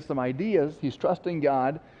 He has some ideas. He's trusting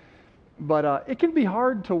God. But it can be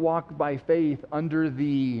hard to walk by faith under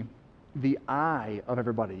the eye of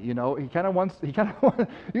everybody. He kind of wants, you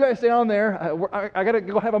guys stay on there. I got to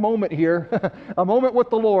go have a moment here, a moment with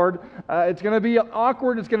the Lord. It's going to be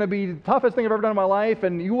awkward. It's going to be the toughest thing I've ever done in my life,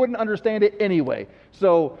 and you wouldn't understand it anyway.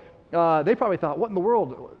 So they probably thought, what in the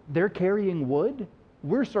world? They're carrying wood?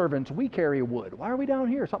 We're servants. We carry wood. Why are we down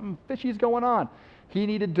here? Something fishy's going on. He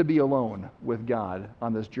needed to be alone with God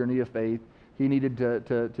on this journey of faith. He needed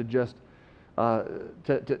to just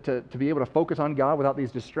to be able to focus on God without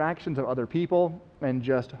these distractions of other people and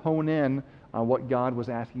just hone in on what God was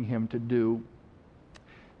asking him to do.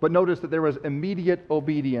 But notice that there was immediate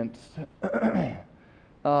obedience.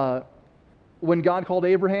 When God called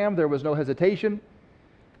Abraham, there was no hesitation.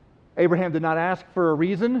 Abraham did not ask for a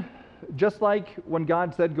reason, just like when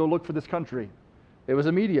God said, go look for this country. It was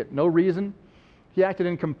immediate, no reason. He acted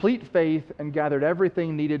in complete faith and gathered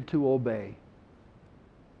everything needed to obey.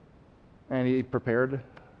 And he prepared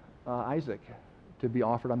Isaac to be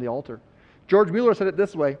offered on the altar. George Mueller said it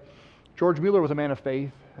this way. George Mueller was a man of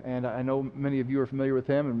faith, and I know many of you are familiar with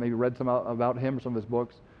him and maybe read some about him or some of his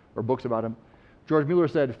books or books about him. George Mueller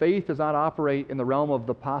said, faith does not operate in the realm of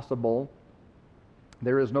the possible.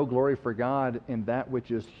 There is no glory for God in that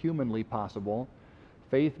which is humanly possible.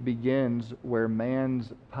 Faith begins where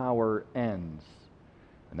man's power ends.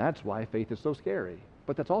 And that's why faith is so scary.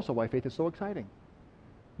 But that's also why faith is so exciting.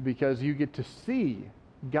 Because you get to see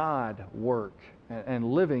God work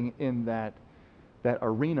and living in that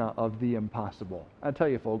arena of the impossible. I tell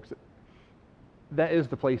you, folks, that is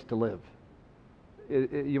the place to live.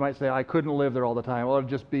 You might say, I couldn't live there all the time. Well, it would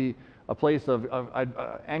just be a place of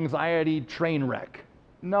anxiety train wreck.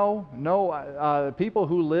 No. People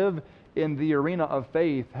who live in the arena of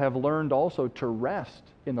faith have learned also to rest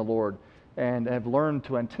in the Lord and have learned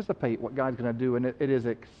to anticipate what God's going to do. And it is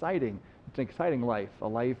exciting. It's an exciting life, a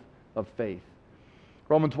life of faith.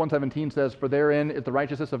 Romans 1:17 says, for therein is the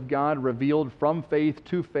righteousness of God revealed from faith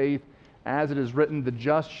to faith, as it is written, the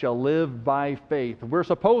just shall live by faith. We're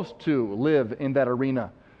supposed to live in that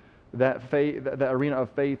arena, that arena of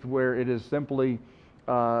faith where it is simply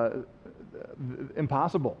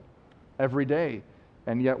impossible every day,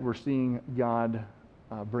 and yet we're seeing God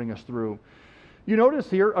bring us through. You notice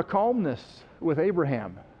here a calmness with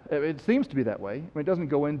Abraham. It seems to be that way. I mean, it doesn't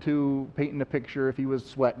go into painting a picture if he was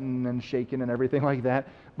sweating and shaking and everything like that.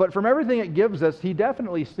 But from everything it gives us, he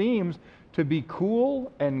definitely seems to be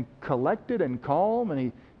cool and collected and calm. And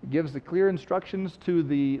he gives the clear instructions to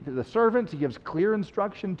the servants. He gives clear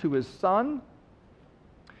instruction to his son.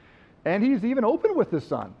 And he's even open with his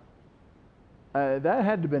son. That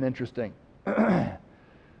had to have been interesting.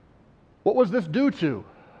 What was this due to?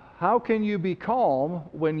 How can you be calm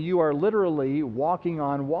when you are literally walking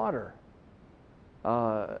on water?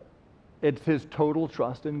 It's his total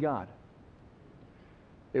trust in God.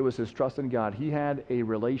 It was his trust in God. He had a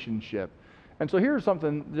relationship. And so here's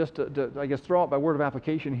something just to I guess, throw out by word of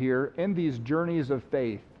application here. In these journeys of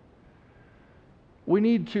faith, we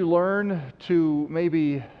need to learn to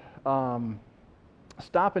maybe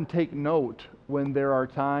stop and take note when there are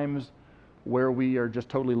times where we are just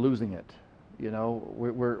totally losing it. You know,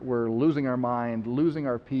 we're losing our mind, losing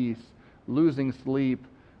our peace, losing sleep,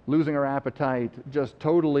 losing our appetite, just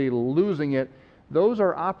totally losing it. Those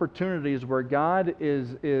are opportunities where God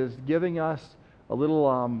is giving us a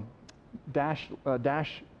little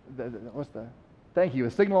thank you,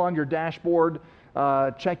 a signal on your dashboard,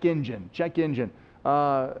 check engine.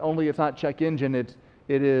 Only it's not check engine, it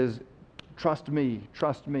is trust me.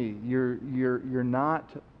 You're not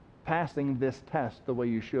passing this test the way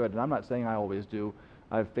you should. And I'm not saying I always do.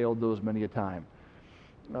 I've failed those many a time.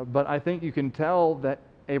 But I think you can tell that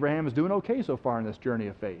Abraham is doing okay so far in this journey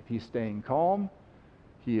of faith. He's staying calm.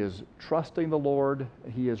 He is trusting the Lord.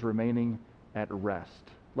 He is remaining at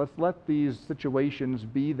rest. Let's let these situations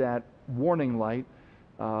be that warning light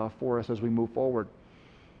for us as we move forward.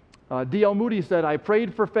 D.L. Moody said, I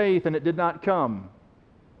prayed for faith and it did not come.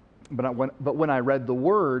 But when I read the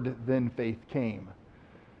Word, then faith came.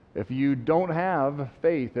 If you don't have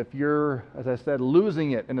faith, if you're, as I said,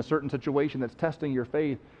 losing it in a certain situation that's testing your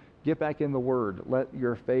faith, get back in the Word. Let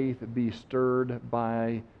your faith be stirred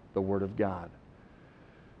by the Word of God.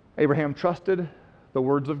 Abraham trusted the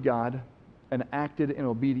words of God and acted in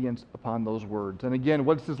obedience upon those words. And again,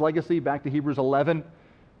 what's his legacy? Back to Hebrews 11.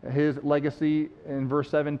 His legacy in verse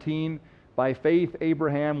 17, by faith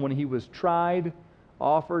Abraham, when he was tried,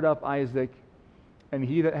 offered up Isaac, and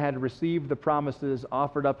he that had received the promises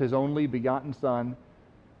offered up his only begotten son,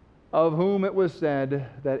 of whom it was said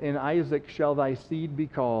that in Isaac shall thy seed be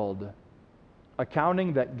called,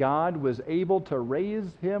 accounting that God was able to raise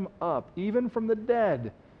him up even from the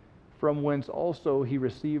dead, from whence also he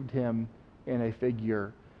received him in a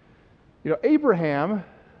figure. You know, Abraham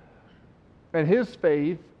and his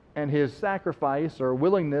faith and his sacrifice or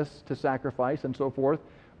willingness to sacrifice and so forth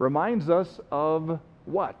reminds us of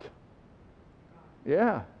what?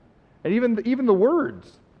 Yeah. And even the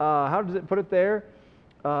words. How does it put it there?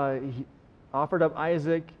 offered up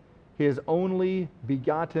Isaac, his only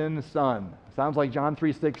begotten son. Sounds like John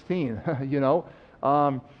 3:16, you know.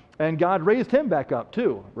 And God raised him back up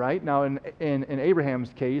too, right? Now in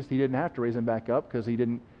Abraham's case, he didn't have to raise him back up because he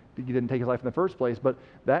didn't take his life in the first place, but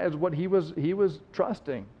that is what he was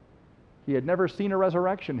trusting. He had never seen a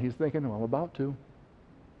resurrection. He's thinking, well, I'm about to.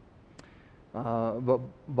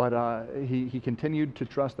 But he continued to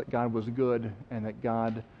trust that God was good and that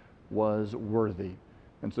God was worthy.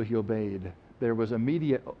 And so he obeyed. There was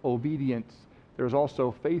immediate obedience. There was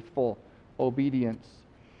also faithful obedience.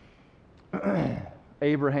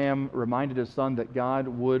 Abraham reminded his son that God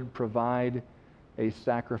would provide a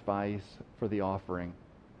sacrifice for the offering.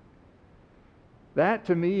 That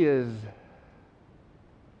to me is,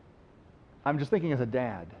 I'm just thinking as a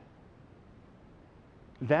dad,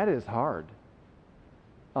 that is hard.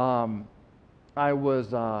 I was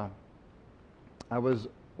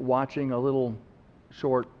watching a little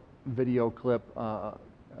short video clip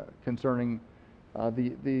concerning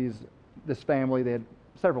this family. They had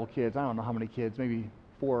several kids. I don't know how many kids, maybe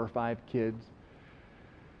 4 or 5 kids.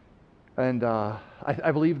 And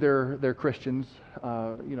I believe they're Christians,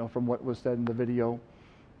 from what was said in the video.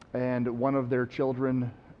 And one of their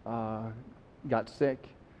children got sick,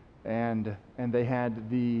 and they had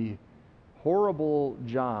the horrible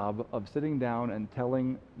job of sitting down and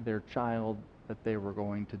telling their child that they were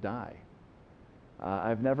going to die.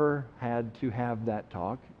 I've never had to have that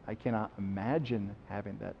talk. I cannot imagine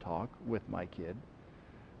having that talk with my kid.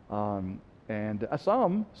 And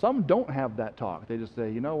some don't have that talk. They just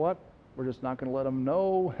say, you know what, we're just not going to let them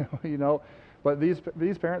know, But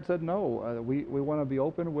these parents said, no, we want to be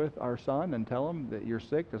open with our son and tell him that you're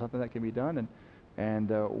sick, there's something that can be done, and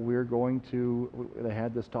we're going to. They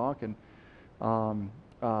had this talk, and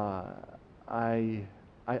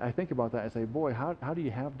I think about that. I say, boy, how do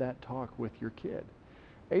you have that talk with your kid?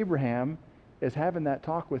 Abraham is having that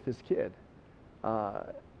talk with his kid.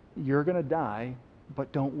 You're going to die,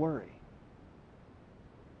 but don't worry.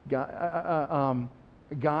 God's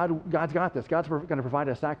got this. God's going to provide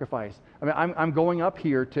a sacrifice. I mean, I'm going up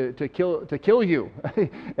here to kill you,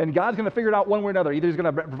 and God's going to figure it out one way or another. Either He's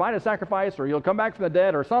going to provide a sacrifice, or you'll come back from the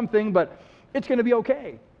dead, or something. But it's going to be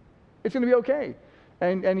okay. It's going to be okay.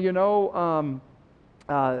 And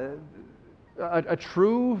a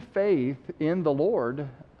true faith in the Lord,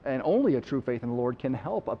 and only a true faith in the Lord, can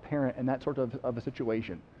help a parent in that sort of a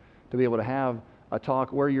situation, to be able to have a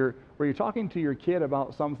talk where you're talking to your kid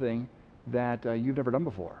about something that you've never done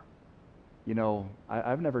before.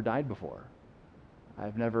 I've never died before.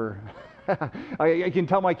 I've never. I can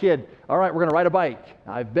tell my kid, all right, we're going to ride a bike.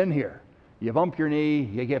 I've been here. You bump your knee,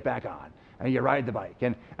 you get back on, and you ride the bike,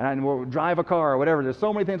 and we'll drive a car or whatever. There's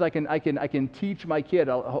so many things I can teach my kid,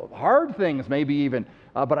 hard things maybe even,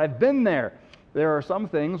 but I've been there. There are some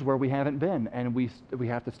things where we haven't been, and we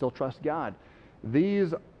have to still trust God.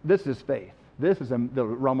 This is faith. This is the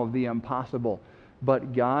realm of the impossible.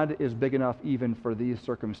 But God is big enough even for these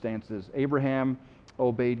circumstances. Abraham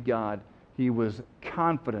obeyed God. He was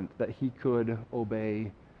confident that he could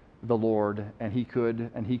obey the Lord, and he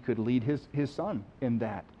could lead his son in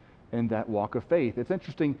that walk of faith. It's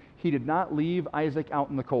interesting, he did not leave Isaac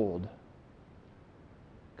out in the cold.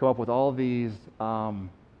 Come up with all these, what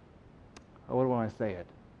do I say it?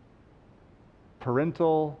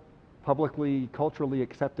 Parental, publicly, culturally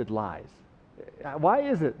accepted lies. Why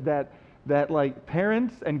is it that like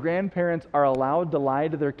parents and grandparents are allowed to lie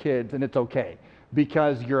to their kids and it's okay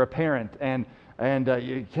because you're a parent and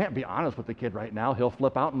you can't be honest with the kid right now, he'll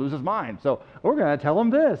flip out and lose his mind, so we're going to tell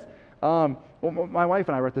him this. My wife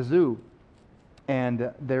and I were at the zoo,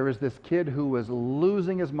 and there was this kid who was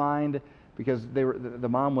losing his mind because the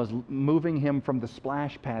mom was moving him from the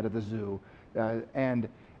splash pad of the zoo, and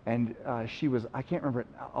she was, I can't remember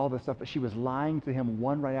all this stuff, but she was lying to him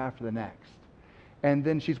one right after the next. And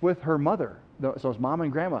then she's with her mother, so it's mom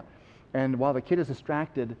and grandma. And while the kid is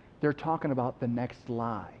distracted, they're talking about the next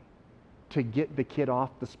lie to get the kid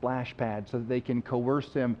off the splash pad so that they can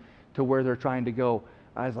coerce him to where they're trying to go.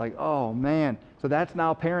 I was like, oh man. So that's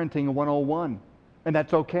now parenting 101. And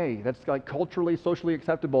that's okay. That's like culturally, socially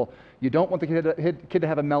acceptable. You don't want the kid to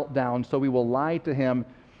have a meltdown, so we will lie to him.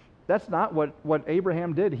 That's not what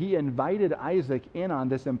Abraham did. He invited Isaac in on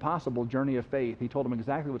this impossible journey of faith. He told him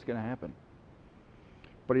exactly what's going to happen.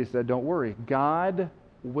 But he said, don't worry, God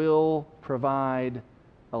will provide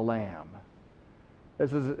a lamb.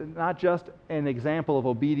 This is not just an example of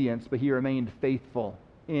obedience, but he remained faithful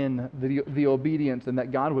in the obedience, and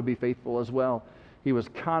that God would be faithful as well. He was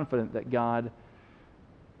confident that God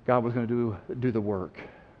was going to do the work.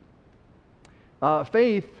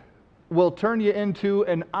 Faith will turn you into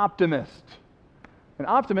an optimist. And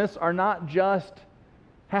optimists are not just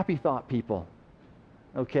happy thought people,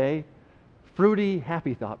 okay? Fruity,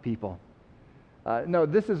 happy thought people. No,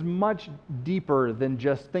 this is much deeper than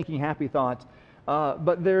just thinking happy thoughts.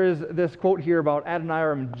 But there is this quote here about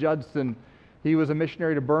Adoniram Judson. He was a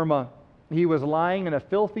missionary to Burma. He was lying in a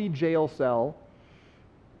filthy jail cell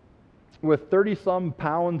with 30-some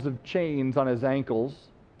pounds of chains on his ankles.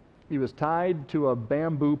 He was tied to a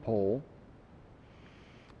bamboo pole.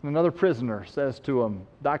 And another prisoner says to him,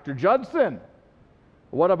 "Dr. Judson,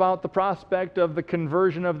 what about the prospect of the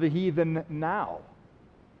conversion of the heathen now?"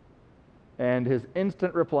 And his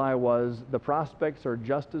instant reply was, "The prospects are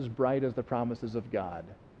just as bright as the promises of God."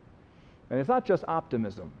 And it's not just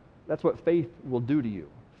optimism. That's what faith will do to you.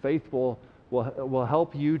 Faith will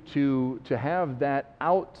help you to have that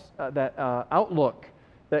outlook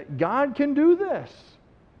that God can do this.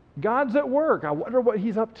 God's at work. I wonder what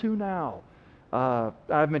He's up to now.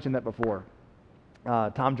 I've mentioned that before.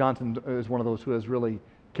 Tom Johnson is one of those who has really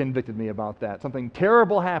convicted me about that. Something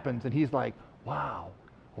terrible happens, and he's like, "Wow,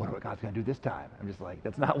 I wonder what God's going to do this time." I'm just like,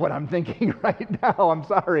 that's not what I'm thinking right now. I'm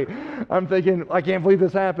sorry. I'm thinking, I can't believe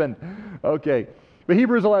this happened. Okay. But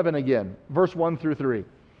Hebrews 11 again, verse 1 through 3.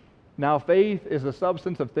 "Now faith is the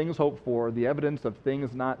substance of things hoped for, the evidence of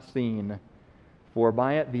things not seen. For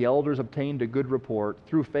by it the elders obtained a good report.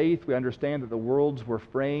 Through faith we understand that the worlds were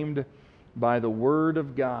framed by the word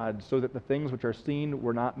of God, so that the things which are seen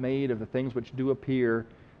were not made of the things which do appear."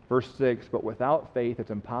 Verse 6, "But without faith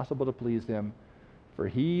it's impossible to please Him. For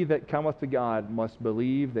he that cometh to God must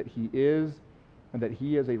believe that He is, and that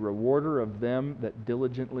He is a rewarder of them that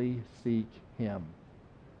diligently seek Him."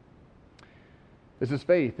 This is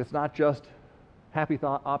faith. It's not just happy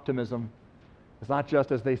thought optimism. It's not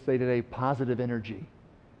just, as they say today, positive energy.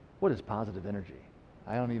 What is positive energy?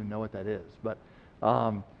 I don't even know what that is. But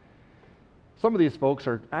some of these folks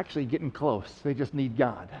are actually getting close. They just need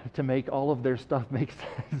God to make all of their stuff make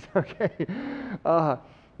sense. Okay?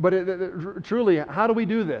 But truly, how do we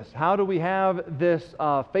do this? How do we have this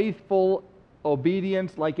faithful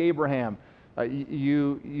obedience like Abraham?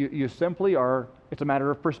 You simply are, it's a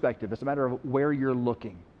matter of perspective. It's a matter of where you're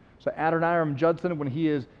looking. So Adoniram Judson, when he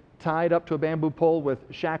is tied up to a bamboo pole with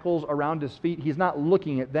shackles around his feet, he's not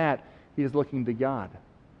looking at that. He is looking to God.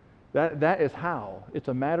 That is how. It's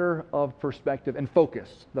a matter of perspective and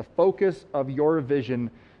focus. The focus of your vision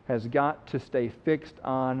has got to stay fixed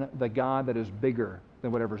on the God that is bigger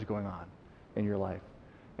than whatever's going on in your life.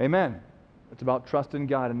 Amen. It's about trusting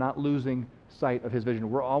God and not losing sight of His vision.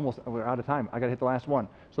 We're out of time. I got to hit the last one.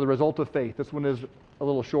 So the result of faith. This one is a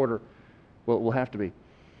little shorter. Well, it will have to be.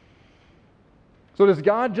 So does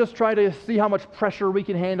God just try to see how much pressure we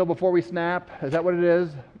can handle before we snap? Is that what it is?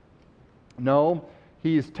 No.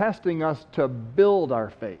 He's testing us to build our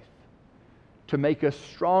faith, to make us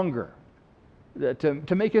stronger,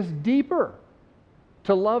 to make us deeper,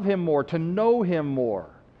 to love Him more, to know Him more.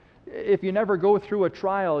 If you never go through a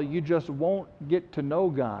trial, you just won't get to know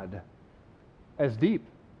God as deep.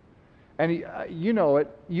 And you know it.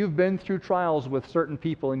 You've been through trials with certain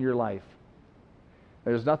people in your life.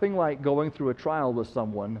 There's nothing like going through a trial with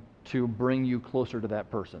someone to bring you closer to that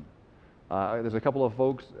person. There's a couple of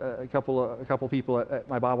folks, a couple people at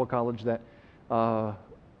my Bible college that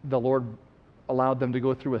the Lord allowed them to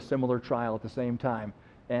go through a similar trial at the same time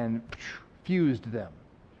and fused them.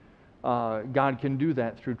 God can do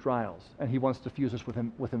that through trials, and He wants to fuse us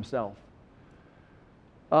with Himself.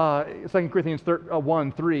 2 Corinthians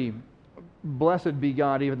 1:3, "Blessed be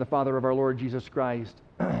God, even the Father of our Lord Jesus Christ,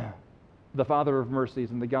 the Father of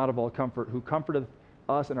mercies and the God of all comfort, who comforteth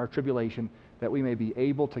us in our tribulation, that we may be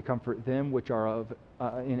able to comfort them which are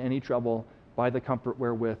in any trouble by the comfort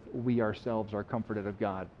wherewith we ourselves are comforted of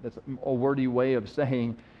God." That's a wordy way of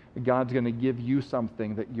saying God's going to give you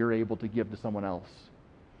something that you're able to give to someone else.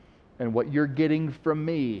 And what you're getting from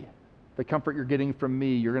me, the comfort you're getting from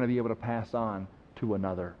me, you're going to be able to pass on to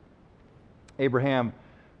another. Abraham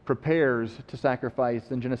prepares to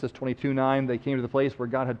sacrifice. In Genesis 22:9, they came to the place where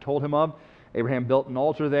God had told him of. Abraham built an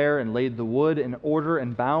altar there and laid the wood in order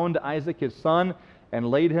and bound Isaac his son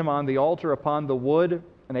and laid him on the altar upon the wood.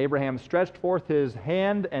 And Abraham stretched forth his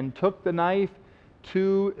hand and took the knife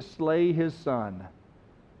to slay his son.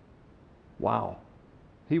 Wow.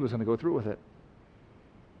 He was going to go through with it.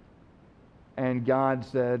 And God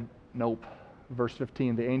said, nope. Verse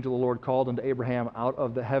 15, "The angel of the Lord called unto Abraham out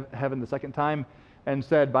of the heaven the second time and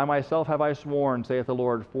said, By myself have I sworn, saith the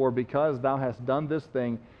Lord, for because thou hast done this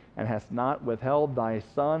thing, and hast not withheld thy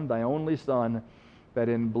son, thy only son, that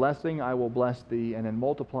in blessing I will bless thee, and in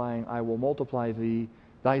multiplying I will multiply thee,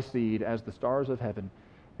 thy seed, as the stars of heaven,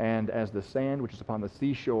 and as the sand which is upon the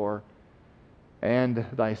seashore. And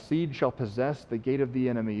thy seed shall possess the gate of the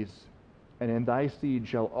enemies, and in thy seed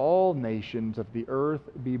shall all nations of the earth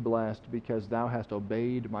be blessed, because thou hast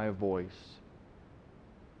obeyed my voice.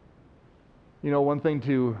 You know, one thing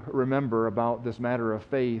to remember about this matter of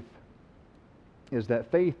faith is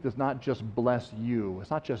that faith does not just bless you.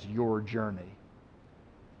 It's not just your journey.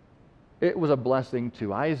 It was a blessing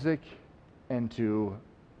to Isaac and to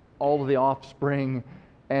all of the offspring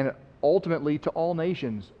and ultimately to all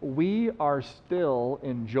nations. We are still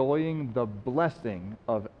enjoying the blessing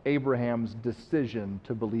of Abraham's decision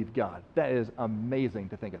to believe God. That is amazing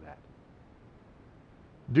to think of that.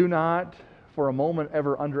 Do not for a moment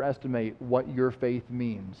ever underestimate what your faith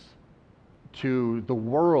means to the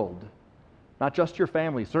world, not just your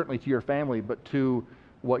family, certainly to your family, but to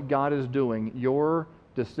what God is doing. Your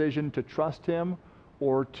decision to trust Him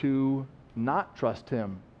or to not trust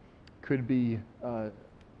Him could be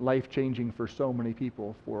life-changing for so many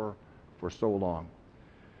people for so long.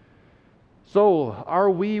 So, are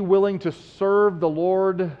we willing to serve the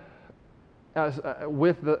Lord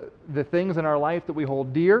with the things in our life that we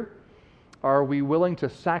hold dear? Are we willing to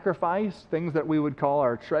sacrifice things that we would call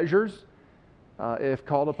our treasures if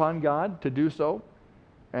called upon God to do so?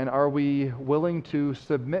 And are we willing to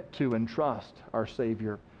submit to and trust our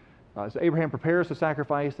Savior? So Abraham prepares to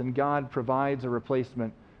sacrifice, and God provides a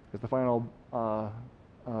replacement, is the final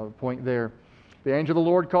point there. The angel of the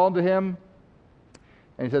Lord called to him,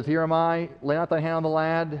 and he says, Here am I, lay not thy hand on the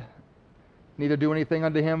lad, neither do anything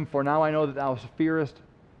unto him, for now I know that thou fearest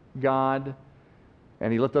God.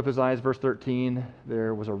 And he lifted up his eyes, verse 13,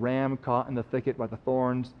 there was a ram caught in the thicket by the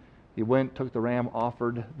thorns. He went, took the ram,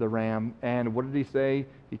 offered the ram, and what did he say?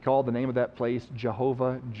 He called the name of that place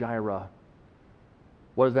Jehovah Jireh.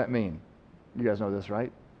 What does that mean? You guys know this,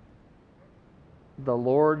 right? The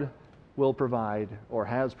Lord will provide, or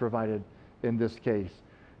has provided in this case.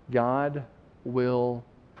 God will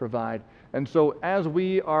provide. And so as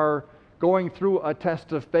we are going through a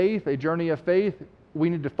test of faith, a journey of faith, we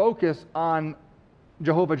need to focus on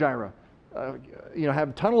Jehovah Jireh.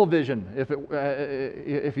 Have tunnel vision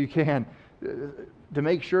if you can, to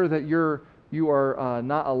make sure that you are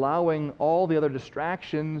not allowing all the other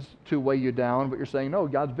distractions to weigh you down, but you're saying, no,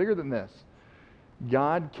 God's bigger than this.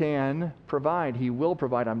 God can provide. He will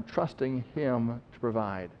provide. I'm trusting Him to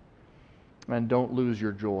provide. And don't lose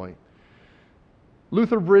your joy.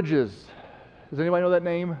 Luther Bridges. Does anybody know that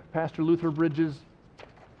name? Pastor Luther Bridges.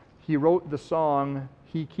 He wrote the song,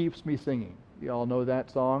 He Keeps Me Singing. You all know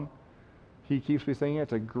that song? He Keeps Me Singing.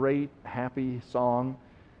 It's a great, happy song.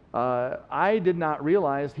 I did not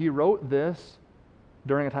realize he wrote this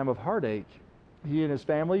during a time of heartache. He and his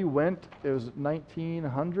family went, it was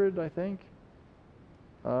 1900, I think.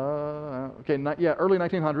 Early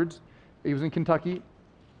 1900s. He was in Kentucky,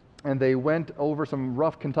 and they went over some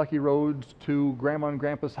rough Kentucky roads to Grandma and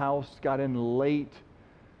Grandpa's house, got in late,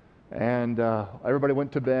 and everybody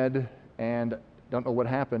went to bed, and don't know what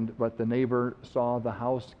happened, but the neighbor saw the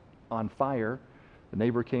house on fire. The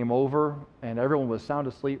neighbor came over, and everyone was sound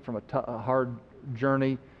asleep from a hard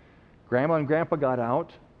journey. Grandma and Grandpa got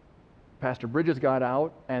out. Pastor Bridges got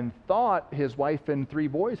out and thought his wife and 3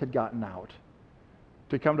 boys had gotten out.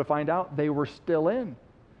 To come to find out, they were still in.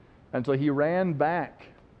 And so he ran back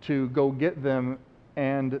to go get them,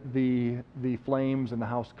 and the flames in the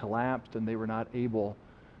house collapsed, and they were not able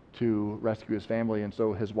to rescue his family. And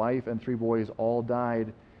so his wife and 3 boys all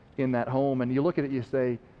died in that home. And you look at it, you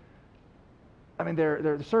say, I mean,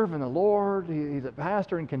 they're serving the Lord. He's a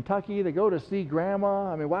pastor in Kentucky. They go to see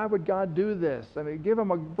Grandma. I mean, why would God do this? I mean, give them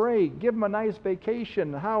a break. Give them a nice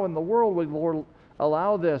vacation. How in the world would the Lord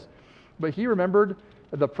allow this? But he remembered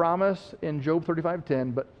the promise in Job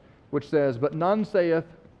 35:10, which says, But none saith,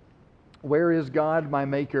 Where is God my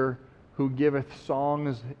Maker, who giveth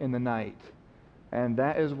songs in the night? And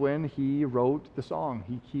that is when he wrote the song,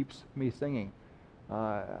 He Keeps Me Singing.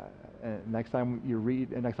 And next time you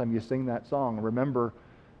read, and next time you sing that song, remember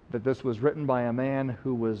that this was written by a man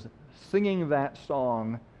who was singing that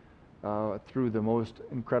song through the most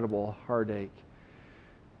incredible heartache.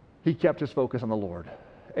 He kept his focus on the Lord.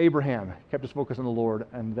 Abraham kept his focus on the Lord,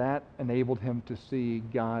 and that enabled him to see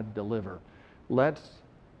God deliver. Let's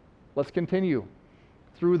continue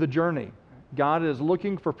through the journey. God is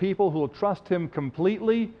looking for people who will trust Him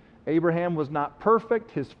completely. Abraham was not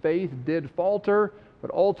perfect. His faith did falter,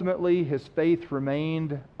 but ultimately his faith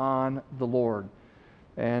remained on the Lord.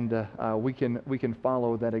 And we can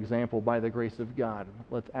follow that example by the grace of God.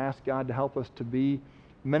 Let's ask God to help us to be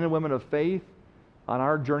men and women of faith on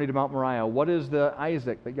our journey to Mount Moriah. What is the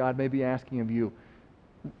Isaac that God may be asking of you?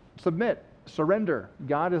 Submit, surrender.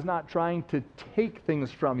 God is not trying to take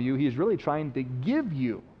things from you. He's really trying to give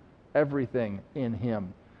you everything in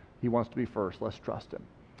him. He wants to be first. Let's trust him.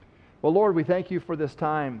 Well, Lord, we thank you for this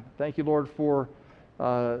time. Thank you, Lord, for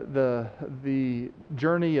the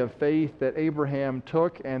journey of faith that Abraham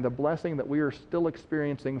took and the blessing that we are still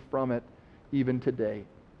experiencing from it even today.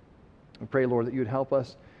 I pray, Lord, that you would help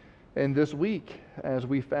us in this week as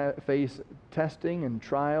we face testing and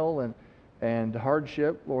trial and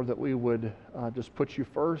hardship, Lord, that we would just put you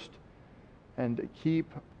first and keep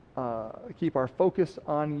our focus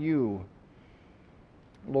on you,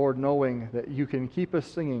 Lord, knowing that you can keep us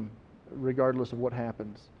singing regardless of what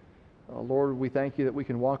happens. Lord, we thank you that we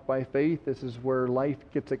can walk by faith. This is where life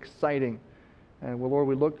gets exciting. And well, Lord,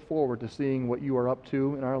 we look forward to seeing what you are up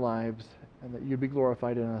to in our lives and that you'd be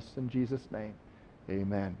glorified in us. In Jesus' name,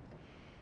 amen.